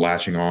the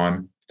latching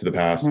on to the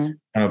past, kind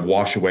of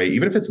wash away,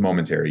 even if it's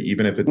momentary,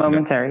 even if it's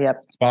momentary,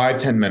 yep.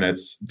 5-10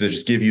 minutes to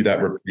just give you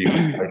that reprieve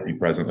to be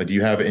present. Like, do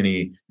you have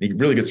any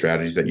really good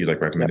strategies that you'd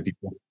like recommend to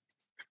people?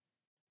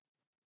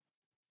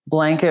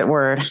 Blanket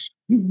word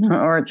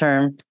or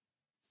term,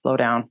 slow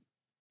down.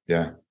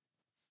 Yeah.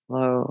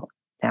 Slow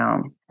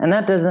down. And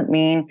that doesn't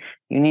mean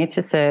you need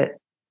to sit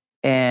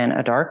in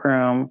a dark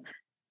room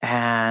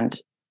and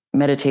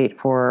meditate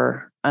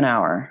for an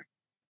hour.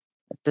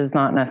 It does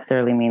not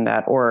necessarily mean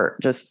that, or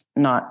just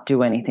not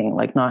do anything,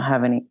 like not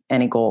have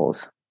any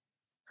goals.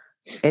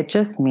 It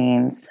just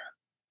means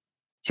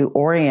to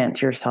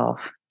orient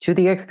yourself to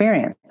the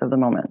experience of the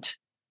moment.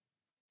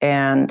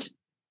 And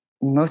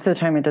most of the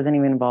time, it doesn't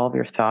even involve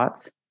your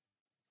thoughts.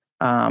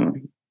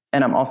 And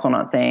I'm also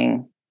not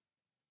saying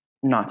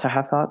not to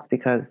have thoughts,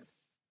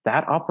 because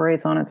that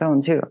operates on its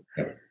own too.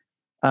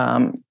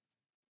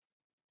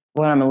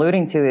 What I'm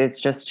alluding to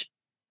is just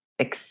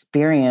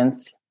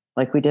experience,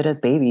 like we did as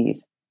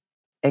babies,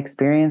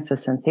 experience the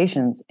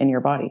sensations in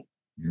your body,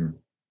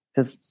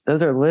 because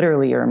those are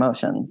literally your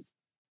emotions.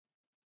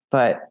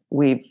 But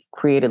we've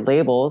created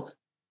labels,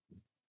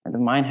 and the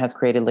mind has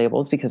created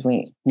labels because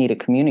we need to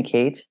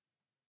communicate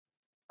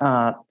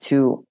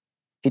to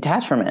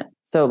detach from it.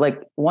 So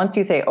like once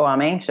you say, oh,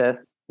 I'm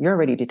anxious, you're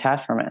already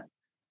detached from it.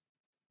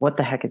 What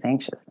the heck is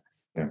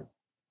anxiousness? Yeah.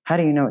 How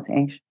do you know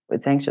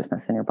it's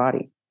anxiousness in your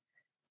body?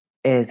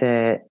 Is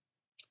it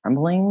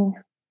trembling?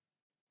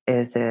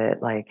 Is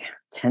it like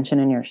tension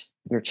in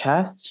your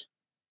chest?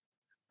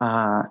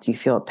 Do you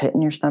feel a pit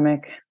in your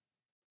stomach?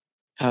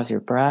 How's your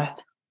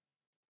breath?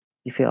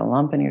 You feel a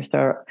lump in your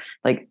throat?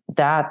 Like,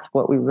 that's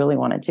what we really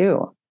want to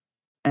do.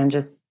 And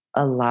just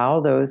allow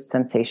those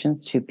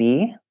sensations to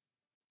be,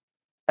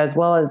 as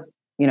well as,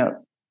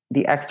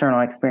 the external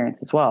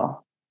experience as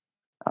well.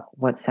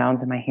 What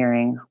sounds am I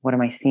hearing? What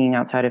am I seeing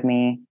outside of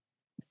me?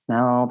 The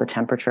smell, the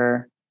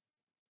temperature.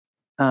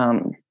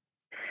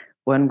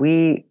 When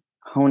we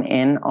hone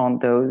in on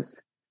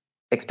those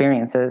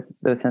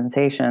experiences, those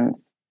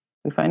sensations,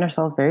 we find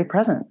ourselves very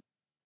present.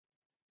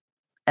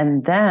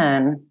 And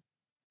then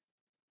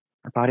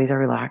our bodies are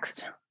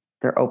relaxed.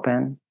 They're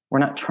open. We're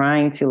not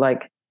trying to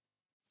like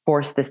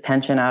force this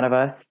tension out of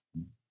us.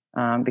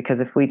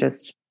 Because if we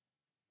just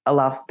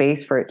allow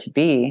space for it to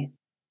be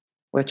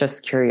with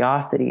just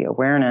curiosity,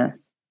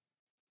 awareness,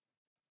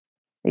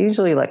 they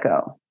usually let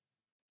go.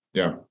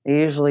 Yeah. They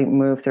usually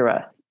move through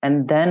us.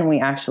 And then we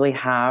actually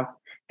have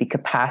the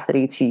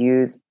capacity to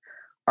use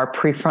our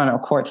prefrontal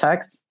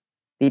cortex,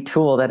 the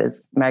tool that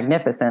is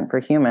magnificent for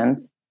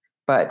humans.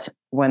 But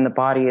when the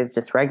body is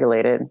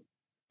dysregulated,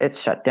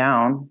 it's shut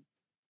down.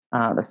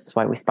 This is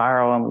why we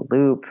spiral and we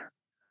loop.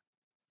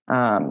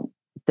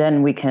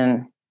 Then we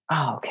can,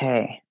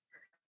 okay,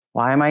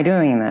 why am I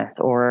doing this?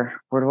 Or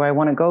where do I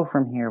want to go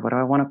from here? What do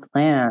I want to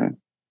plan?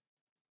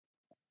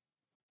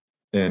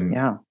 And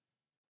yeah,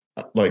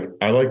 like,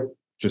 I like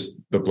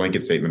just the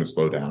blanket statement of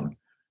slow down,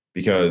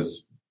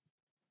 because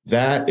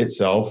that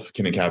itself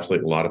can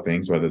encapsulate a lot of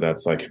things, whether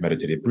that's like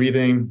meditative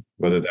breathing,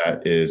 whether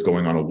that is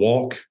going on a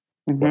walk,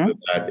 whether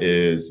that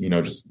is,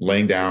 just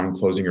laying down,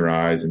 closing your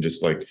eyes, and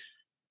just like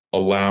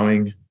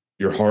allowing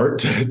your heart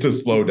to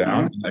slow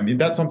down. I mean,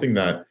 that's something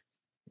that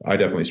I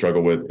definitely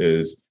struggle with,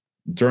 is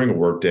during a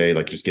work day,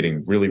 like just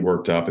getting really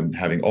worked up and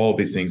having all of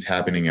these things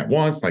happening at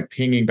once, like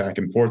pinging back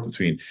and forth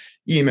between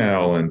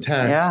email and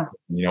text,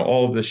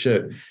 all of this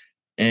shit.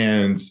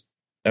 And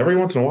every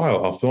once in a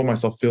while, I'll feel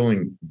myself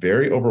feeling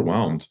very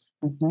overwhelmed.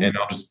 And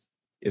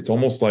it's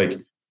almost like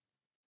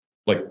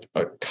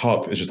a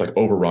cup is just like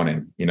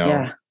overrunning,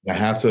 I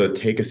have to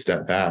take a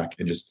step back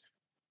and just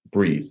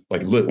breathe,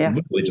 like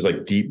literally just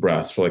like deep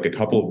breaths for like a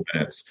couple of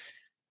minutes,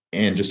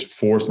 and just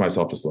force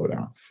myself to slow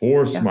down,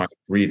 force my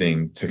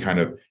breathing to kind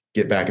of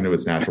get back into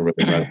its natural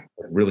rhythm,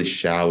 really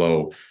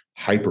shallow,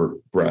 hyper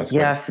breath.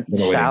 Yes, like,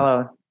 it's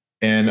shallow.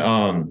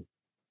 And,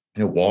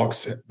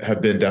 walks have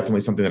been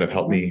definitely something that have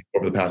helped me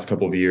over the past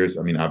couple of years.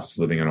 I mean,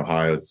 obviously living in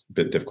Ohio, it's a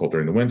bit difficult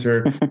during the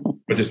winter,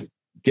 but just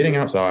getting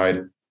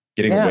outside,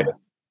 getting away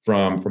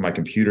from my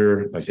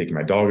computer, like taking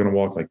my dog on a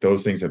walk, like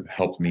those things have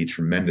helped me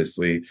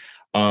tremendously.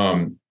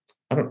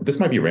 This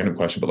might be a random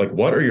question, but like,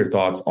 what are your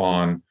thoughts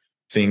on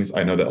things?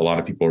 I know that a lot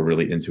of people are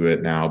really into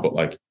it now, but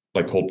like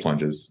cold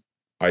plunges,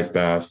 ice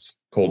baths,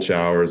 cold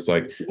showers,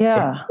 like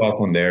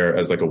thoughts on there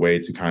as like a way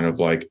to kind of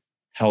like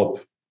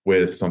help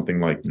with something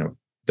like,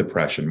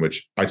 depression,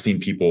 which I've seen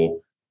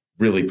people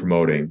really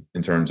promoting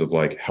in terms of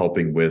like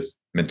helping with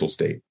mental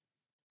state.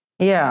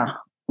 Yeah.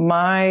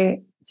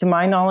 To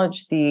my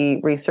knowledge, the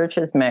research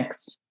is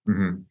mixed.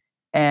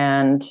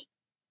 And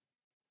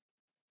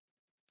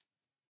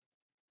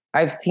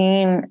I've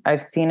seen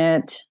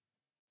it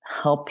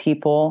help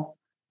people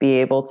be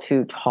able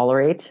to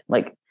tolerate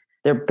like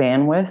their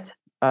bandwidth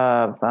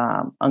of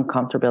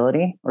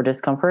uncomfortability or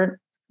discomfort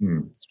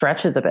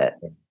stretches a bit,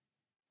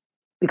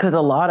 because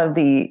a lot of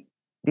the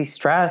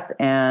stress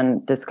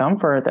and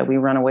discomfort that we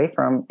run away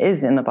from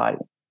is in the body.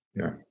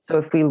 Yeah. So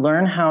if we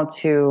learn how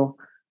to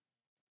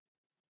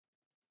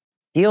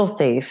feel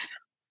safe,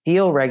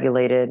 feel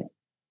regulated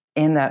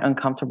in that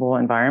uncomfortable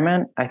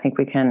environment, I think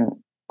we can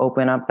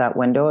open up that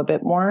window a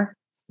bit more.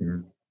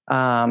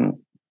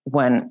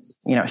 When,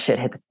 shit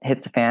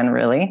hits the fan,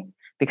 really,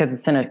 because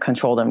it's in a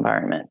controlled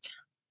environment.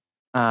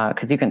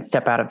 Because you can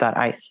step out of that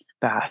ice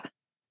bath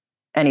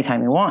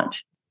anytime you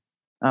want.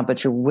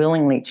 But you're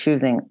willingly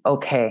choosing,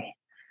 okay,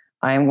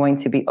 I am going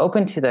to be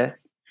open to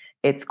this.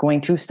 It's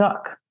going to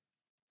suck,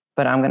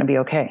 but I'm going to be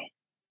okay.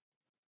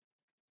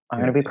 I'm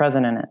going to be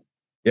present in it.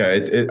 Yeah,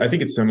 I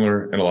think it's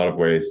similar in a lot of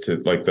ways to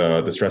like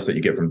the stress that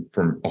you get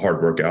from a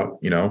hard workout.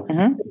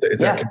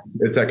 It's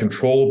that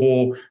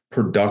controllable,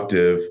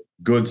 productive,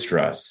 good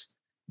stress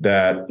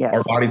that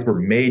our bodies were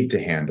made to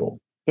handle.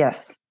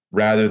 Yes.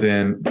 Rather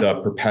than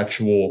the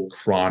perpetual,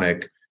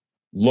 chronic,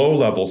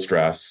 low-level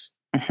stress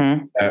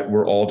that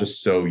we're all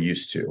just so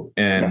used to.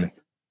 And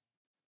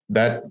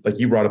that, like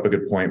you brought up a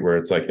good point where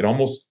it's like it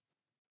almost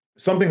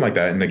something like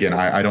that. And again,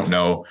 I don't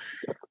know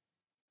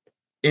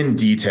in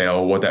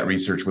detail what that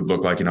research would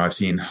look like. I've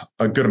seen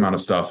a good amount of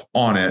stuff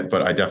on it,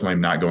 but I definitely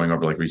am not going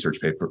over like research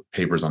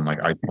papers on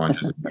like ice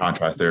plunges and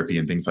contrast therapy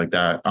and things like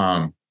that.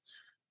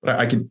 But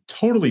I can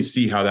totally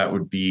see how that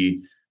would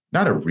be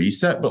not a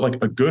reset, but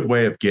like a good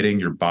way of getting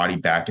your body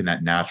back in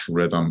that natural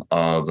rhythm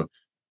of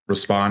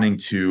responding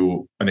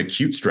to an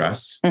acute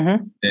stress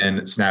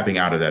and snapping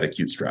out of that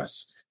acute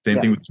stress. Same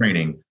thing with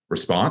training,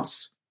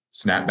 response,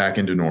 snap back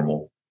into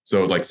normal.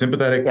 So like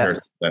sympathetic,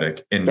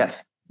 parasympathetic, and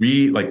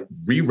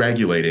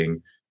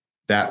re-regulating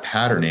that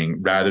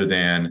patterning rather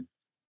than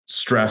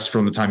stress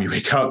from the time you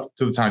wake up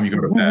to the time you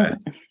go to bed,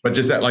 but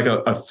just at like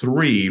a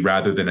 3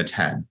 rather than a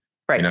 10.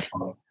 Right.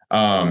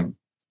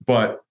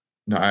 But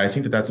no, I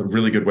think that's a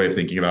really good way of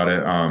thinking about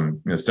it.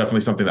 It's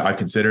definitely something that I've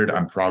considered.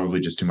 I'm probably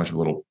just too much of a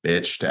little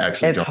bitch to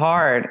actually. It's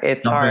hard.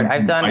 I've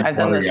done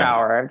the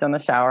shower. I've done the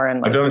shower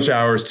and I've done the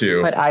showers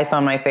too. Put ice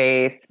on my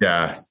face.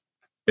 Yeah,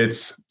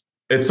 it's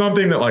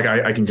something that like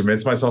I can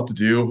convince myself to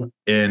do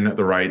in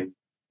the right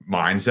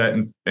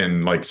mindset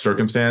and like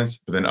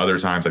circumstance. But then other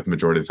times, like the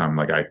majority of the time,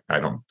 like I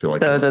don't feel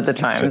like those are the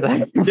times.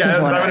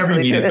 Whenever you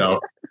need it though.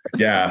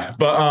 Yeah,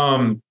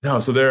 but no.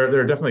 So there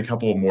are definitely a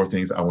couple more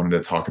things I wanted to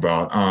talk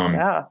about.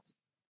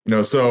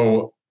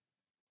 So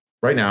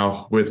right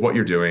now with what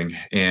you're doing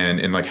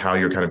and like how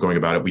you're kind of going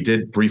about it, we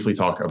did briefly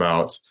talk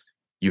about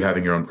you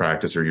having your own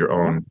practice or your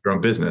own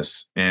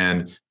business.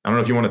 And I don't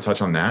know if you want to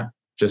touch on that.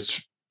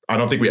 I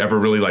don't think we ever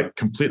really like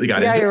completely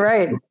got into it. Yeah, you're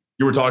right.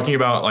 You were talking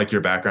about like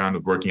your background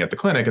of working at the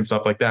clinic and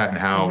stuff like that and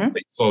how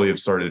they slowly have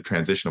started to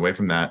transition away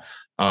from that.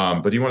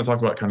 But do you want to talk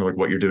about kind of like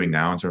what you're doing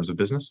now in terms of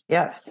business?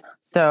 Yes.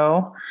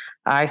 So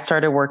I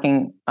started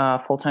working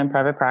full-time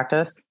private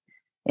practice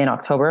in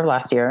October of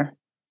last year.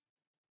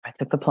 I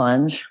took the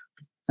plunge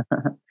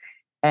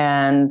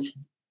and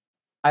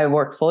I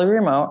work fully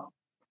remote.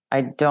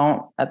 I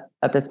don't,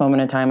 at this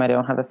moment in time, I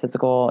don't have a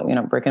physical,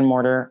 brick and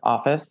mortar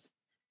office,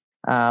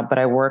 but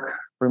I work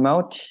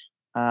remote.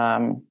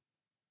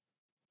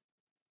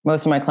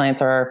 Most of my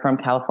clients are from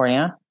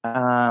California,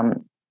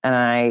 and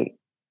I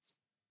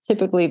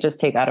typically just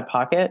take out of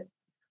pocket.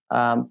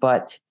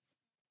 But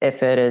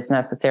if it is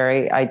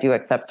necessary, I do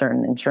accept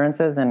certain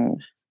insurances.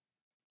 And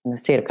in the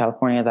state of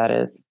California, that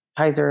is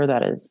Kaiser,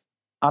 that is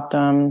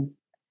Optum,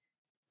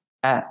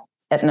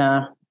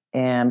 Aetna,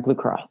 and Blue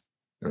Cross.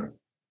 Sure.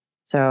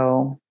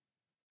 So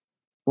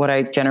what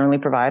I generally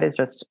provide is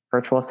just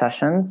virtual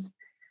sessions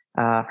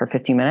for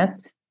 15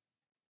 minutes.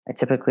 I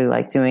typically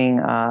like doing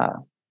a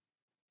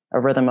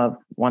rhythm of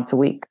once a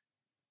week.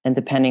 And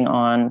depending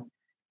on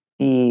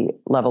the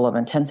level of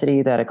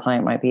intensity that a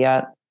client might be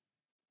at,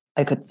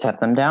 I could set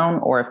them down.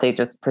 Or if they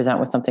just present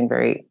with something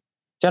very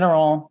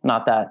general,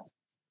 not that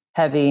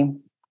heavy,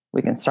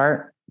 we can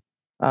start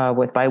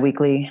with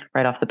biweekly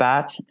right off the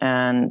bat.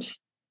 And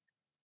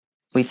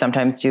we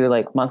sometimes do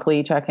like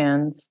monthly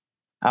check-ins.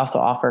 I also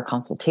offer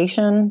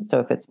consultation. So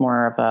if it's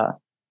more of a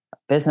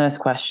business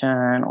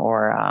question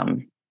or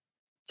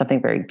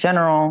something very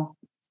general,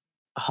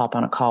 I'll hop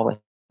on a call with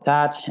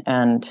that.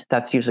 And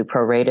that's usually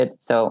prorated.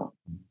 So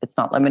it's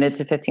not limited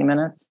to 15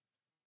 minutes.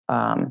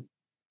 It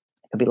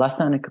could be less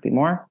than, it could be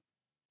more.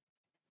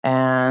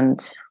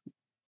 And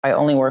I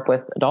only work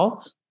with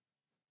adults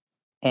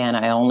and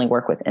I only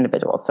work with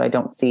individuals. So I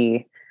don't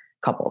see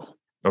couples.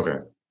 Okay.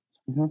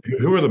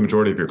 Who are the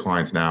majority of your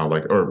clients now?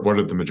 Like, or what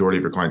are the majority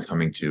of your clients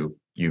coming to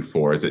you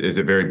for? Is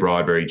it very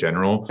broad, very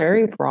general?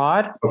 Very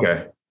broad.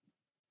 Okay.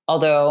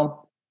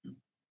 Although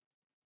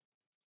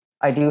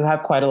I do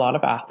have quite a lot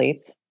of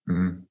athletes.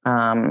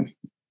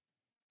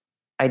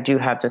 I do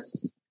have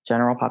just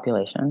general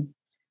population.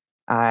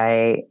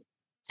 I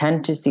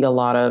tend to see a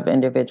lot of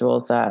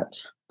individuals that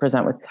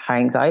present with high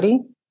anxiety,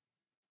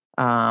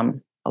 a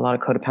lot of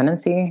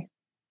codependency,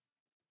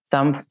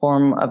 some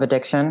form of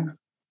addiction,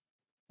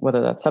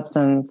 whether that's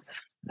substance,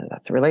 whether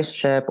that's a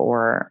relationship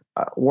or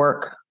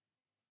work.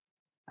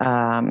 They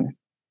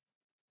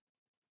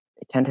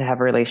tend to have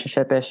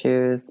relationship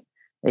issues.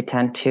 They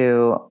tend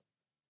to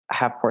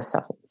have poor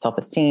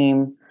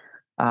self-esteem,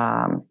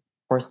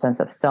 poor sense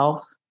of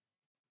self.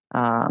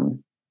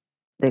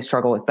 They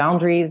struggle with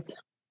boundaries.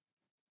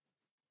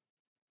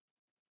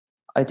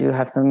 I do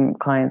have some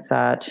clients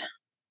that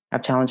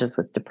have challenges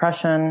with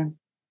depression.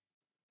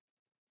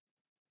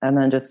 And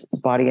then just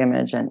body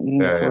image and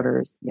eating Yeah, yeah.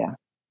 disorders. Yeah.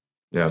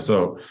 Yeah.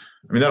 So,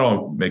 I mean, that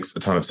all makes a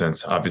ton of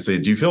sense, obviously.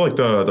 Do you feel like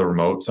the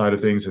remote side of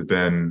things has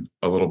been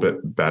a little bit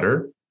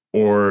better?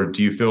 Or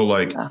do you feel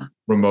like Yeah.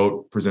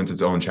 remote presents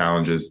its own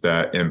challenges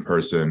that in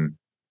person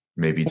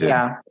maybe did?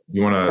 Yeah.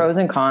 You It's want to, pros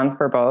and cons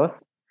for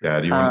both. yeah,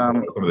 do you want to talk Um,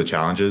 about some of the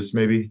challenges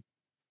maybe?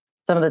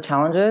 some of the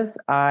challenges,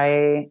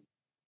 I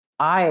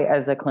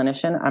as a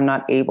clinician, I'm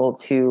not able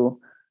to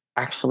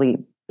actually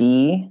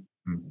be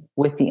Mm.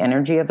 with the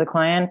energy of the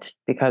client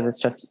because it's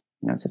just,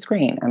 it's a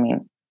screen. I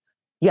mean,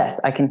 yes,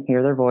 I can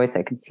hear their voice,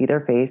 I can see their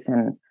face,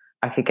 and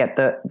I could get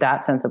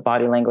that sense of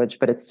body language,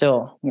 but it's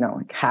still,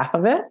 like half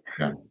of it.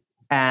 Yeah.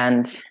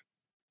 And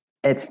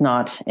it's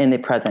not in the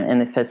present, in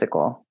the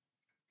physical.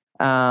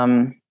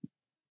 Um,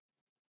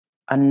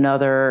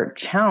 Another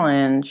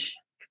challenge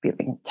could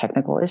be like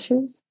technical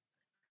issues,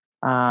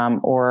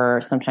 or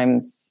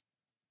sometimes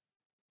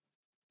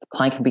the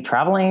client can be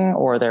traveling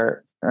or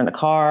they're in the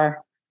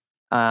car.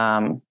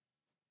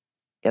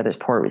 Yeah, there's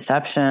poor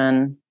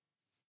reception.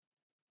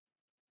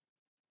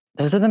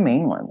 Those are the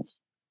main ones.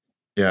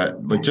 Yeah.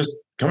 Like just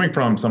coming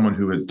from someone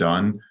who has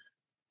done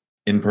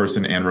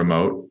in-person and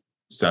remote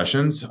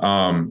sessions,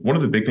 one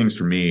of the big things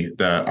for me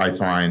that I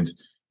find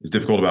is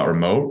difficult about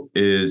remote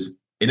is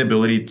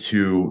inability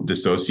to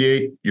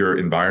dissociate your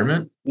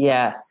environment.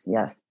 Yes,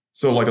 yes.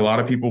 So like a lot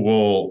of people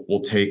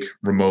will take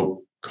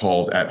remote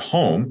calls at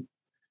home,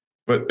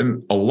 but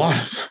in a lot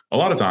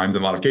of times,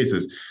 in a lot of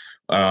cases,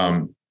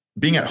 um,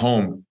 being at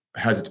home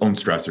has its own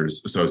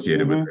stressors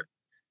associated with Mm-hmm. it.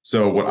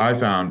 So what I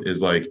found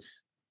is like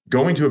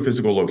going to a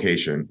physical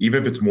location,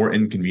 even if it's more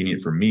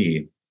inconvenient for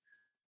me,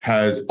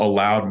 has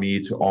allowed me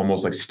to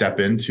almost like step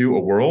into a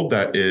world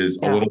that is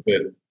a Yeah. little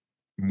bit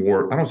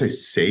more, I don't want to say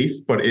safe,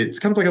 but it's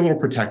kind of like a little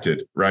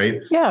protected, right?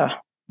 Yeah.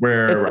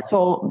 Where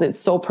The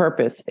sole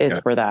purpose is yeah,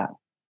 for that.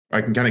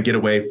 I can kind of get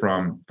away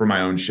from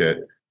my own shit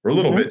for a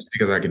little Mm-hmm. bit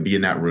because I can be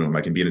in that room.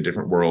 I can be in a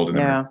different world, and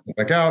then when I Yeah. come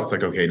back out, it's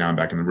like okay, now I'm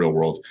back in the real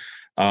world.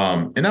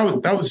 And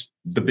that was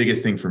the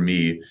biggest thing for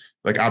me.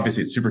 Like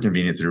obviously, it's super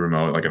convenient to do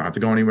remote. Like I don't have to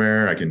go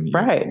anywhere. I can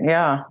Right.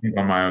 Yeah. be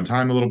on my own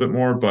time a little bit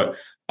more, but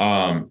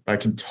I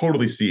can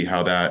totally see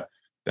how that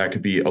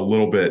could be a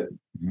little bit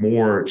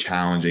more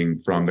challenging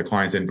from the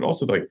client's end, but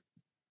also like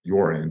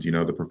your end,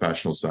 the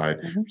professional side,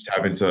 Mm-hmm. just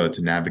having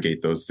to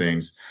navigate those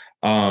things.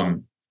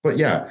 But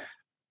yeah,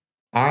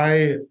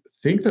 I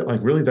think that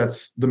like really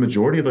that's the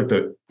majority of like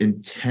the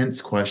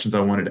intense questions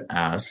I wanted to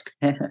ask.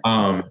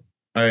 Um,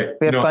 I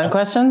We have fun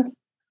questions.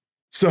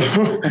 so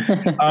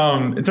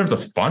in terms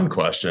of fun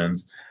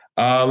questions,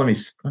 let me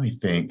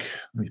think.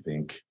 Let me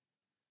think.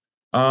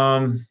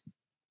 Um,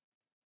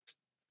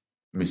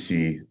 let me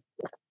see.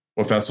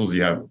 What festivals do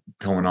you have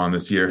going on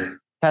this year?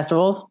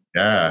 Festivals.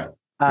 Yeah.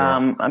 Go.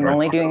 I'm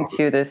only doing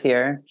two this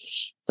year.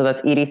 So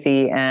that's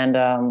EDC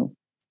and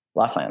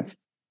Lost Lands.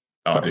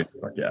 Oh, Of dude,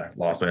 course. yeah,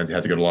 Lost Lands. You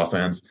had to go to Lost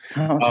Lands. It's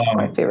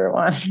my Um, favorite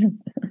one.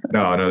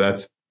 no, no,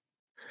 that's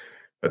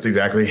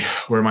exactly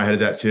where my head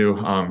is at too.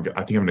 I think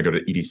I'm gonna go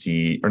to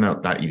EDC or no,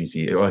 not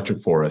EDC, Electric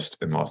Forest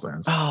in Lost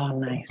Lands. Oh, I'm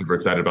nice. super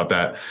excited about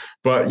that.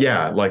 But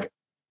yeah, like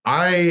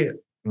I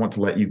want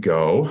to let you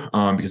go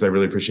because I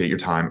really appreciate your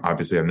time.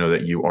 Obviously, I know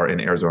that you are in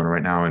Arizona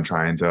right now and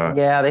trying to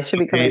Yeah, they should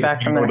be coming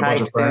back hang from out their with a bunch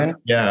hike of friends.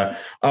 soon. Yeah.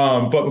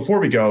 But before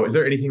we go, is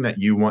there anything that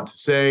you want to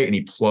say?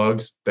 Any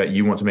plugs that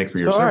you want to make for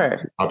your service?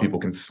 Sure, How people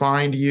can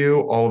find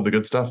you? All of the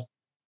good stuff.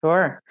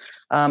 sure.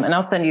 And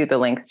I'll send you the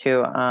links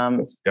too.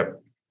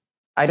 Yep.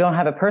 I don't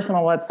have a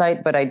personal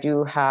website, but I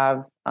do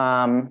have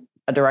a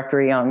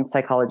directory on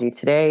Psychology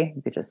Today.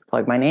 You could just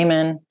plug my name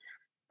in,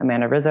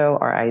 Amanda Rizzo,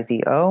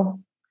 Rizo.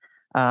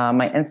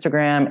 My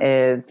Instagram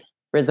is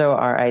Rizzo,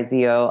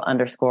 Rizo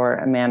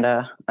 _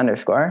 Amanda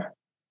 _.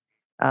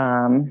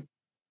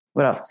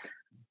 What else?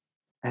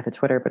 I have a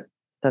Twitter, but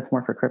that's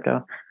more for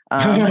crypto.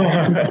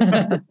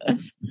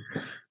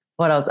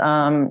 What else?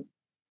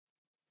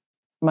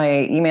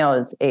 My email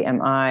is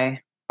amirizo027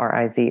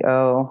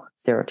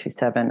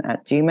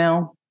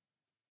 @gmail.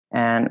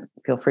 And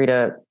feel free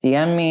to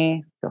DM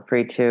me. Feel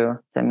free to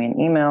send me an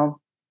email,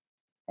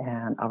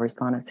 and I'll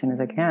respond as soon as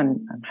I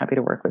can. I'm happy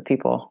to work with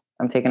people.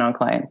 I'm taking on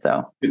clients,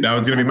 so That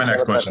was going to be my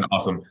next question.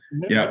 Awesome.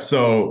 Yeah.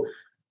 So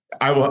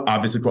I will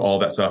obviously put all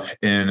that stuff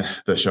in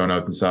the show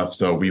notes and stuff.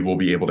 So we will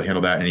be able to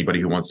handle that. Anybody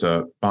who wants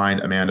to find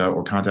Amanda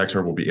or contact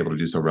her will be able to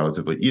do so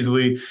relatively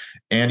easily.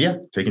 And yeah,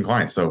 taking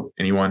clients. So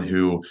anyone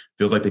who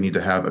feels like they need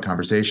to have a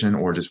conversation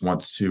or just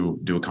wants to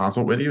do a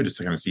consult with you, just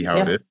to kind of see how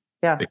it is.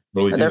 Yeah. They can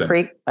really do They're that.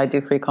 free. I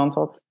do free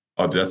consults.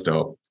 Oh, that's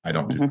dope. I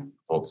don't do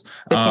consults.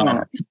 15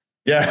 minutes.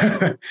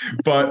 Yeah,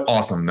 but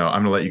awesome. No, I'm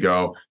gonna let you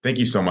go. Thank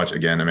you so much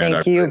again, Amanda.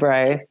 Thank you,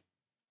 Bryce.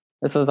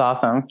 This was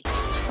awesome.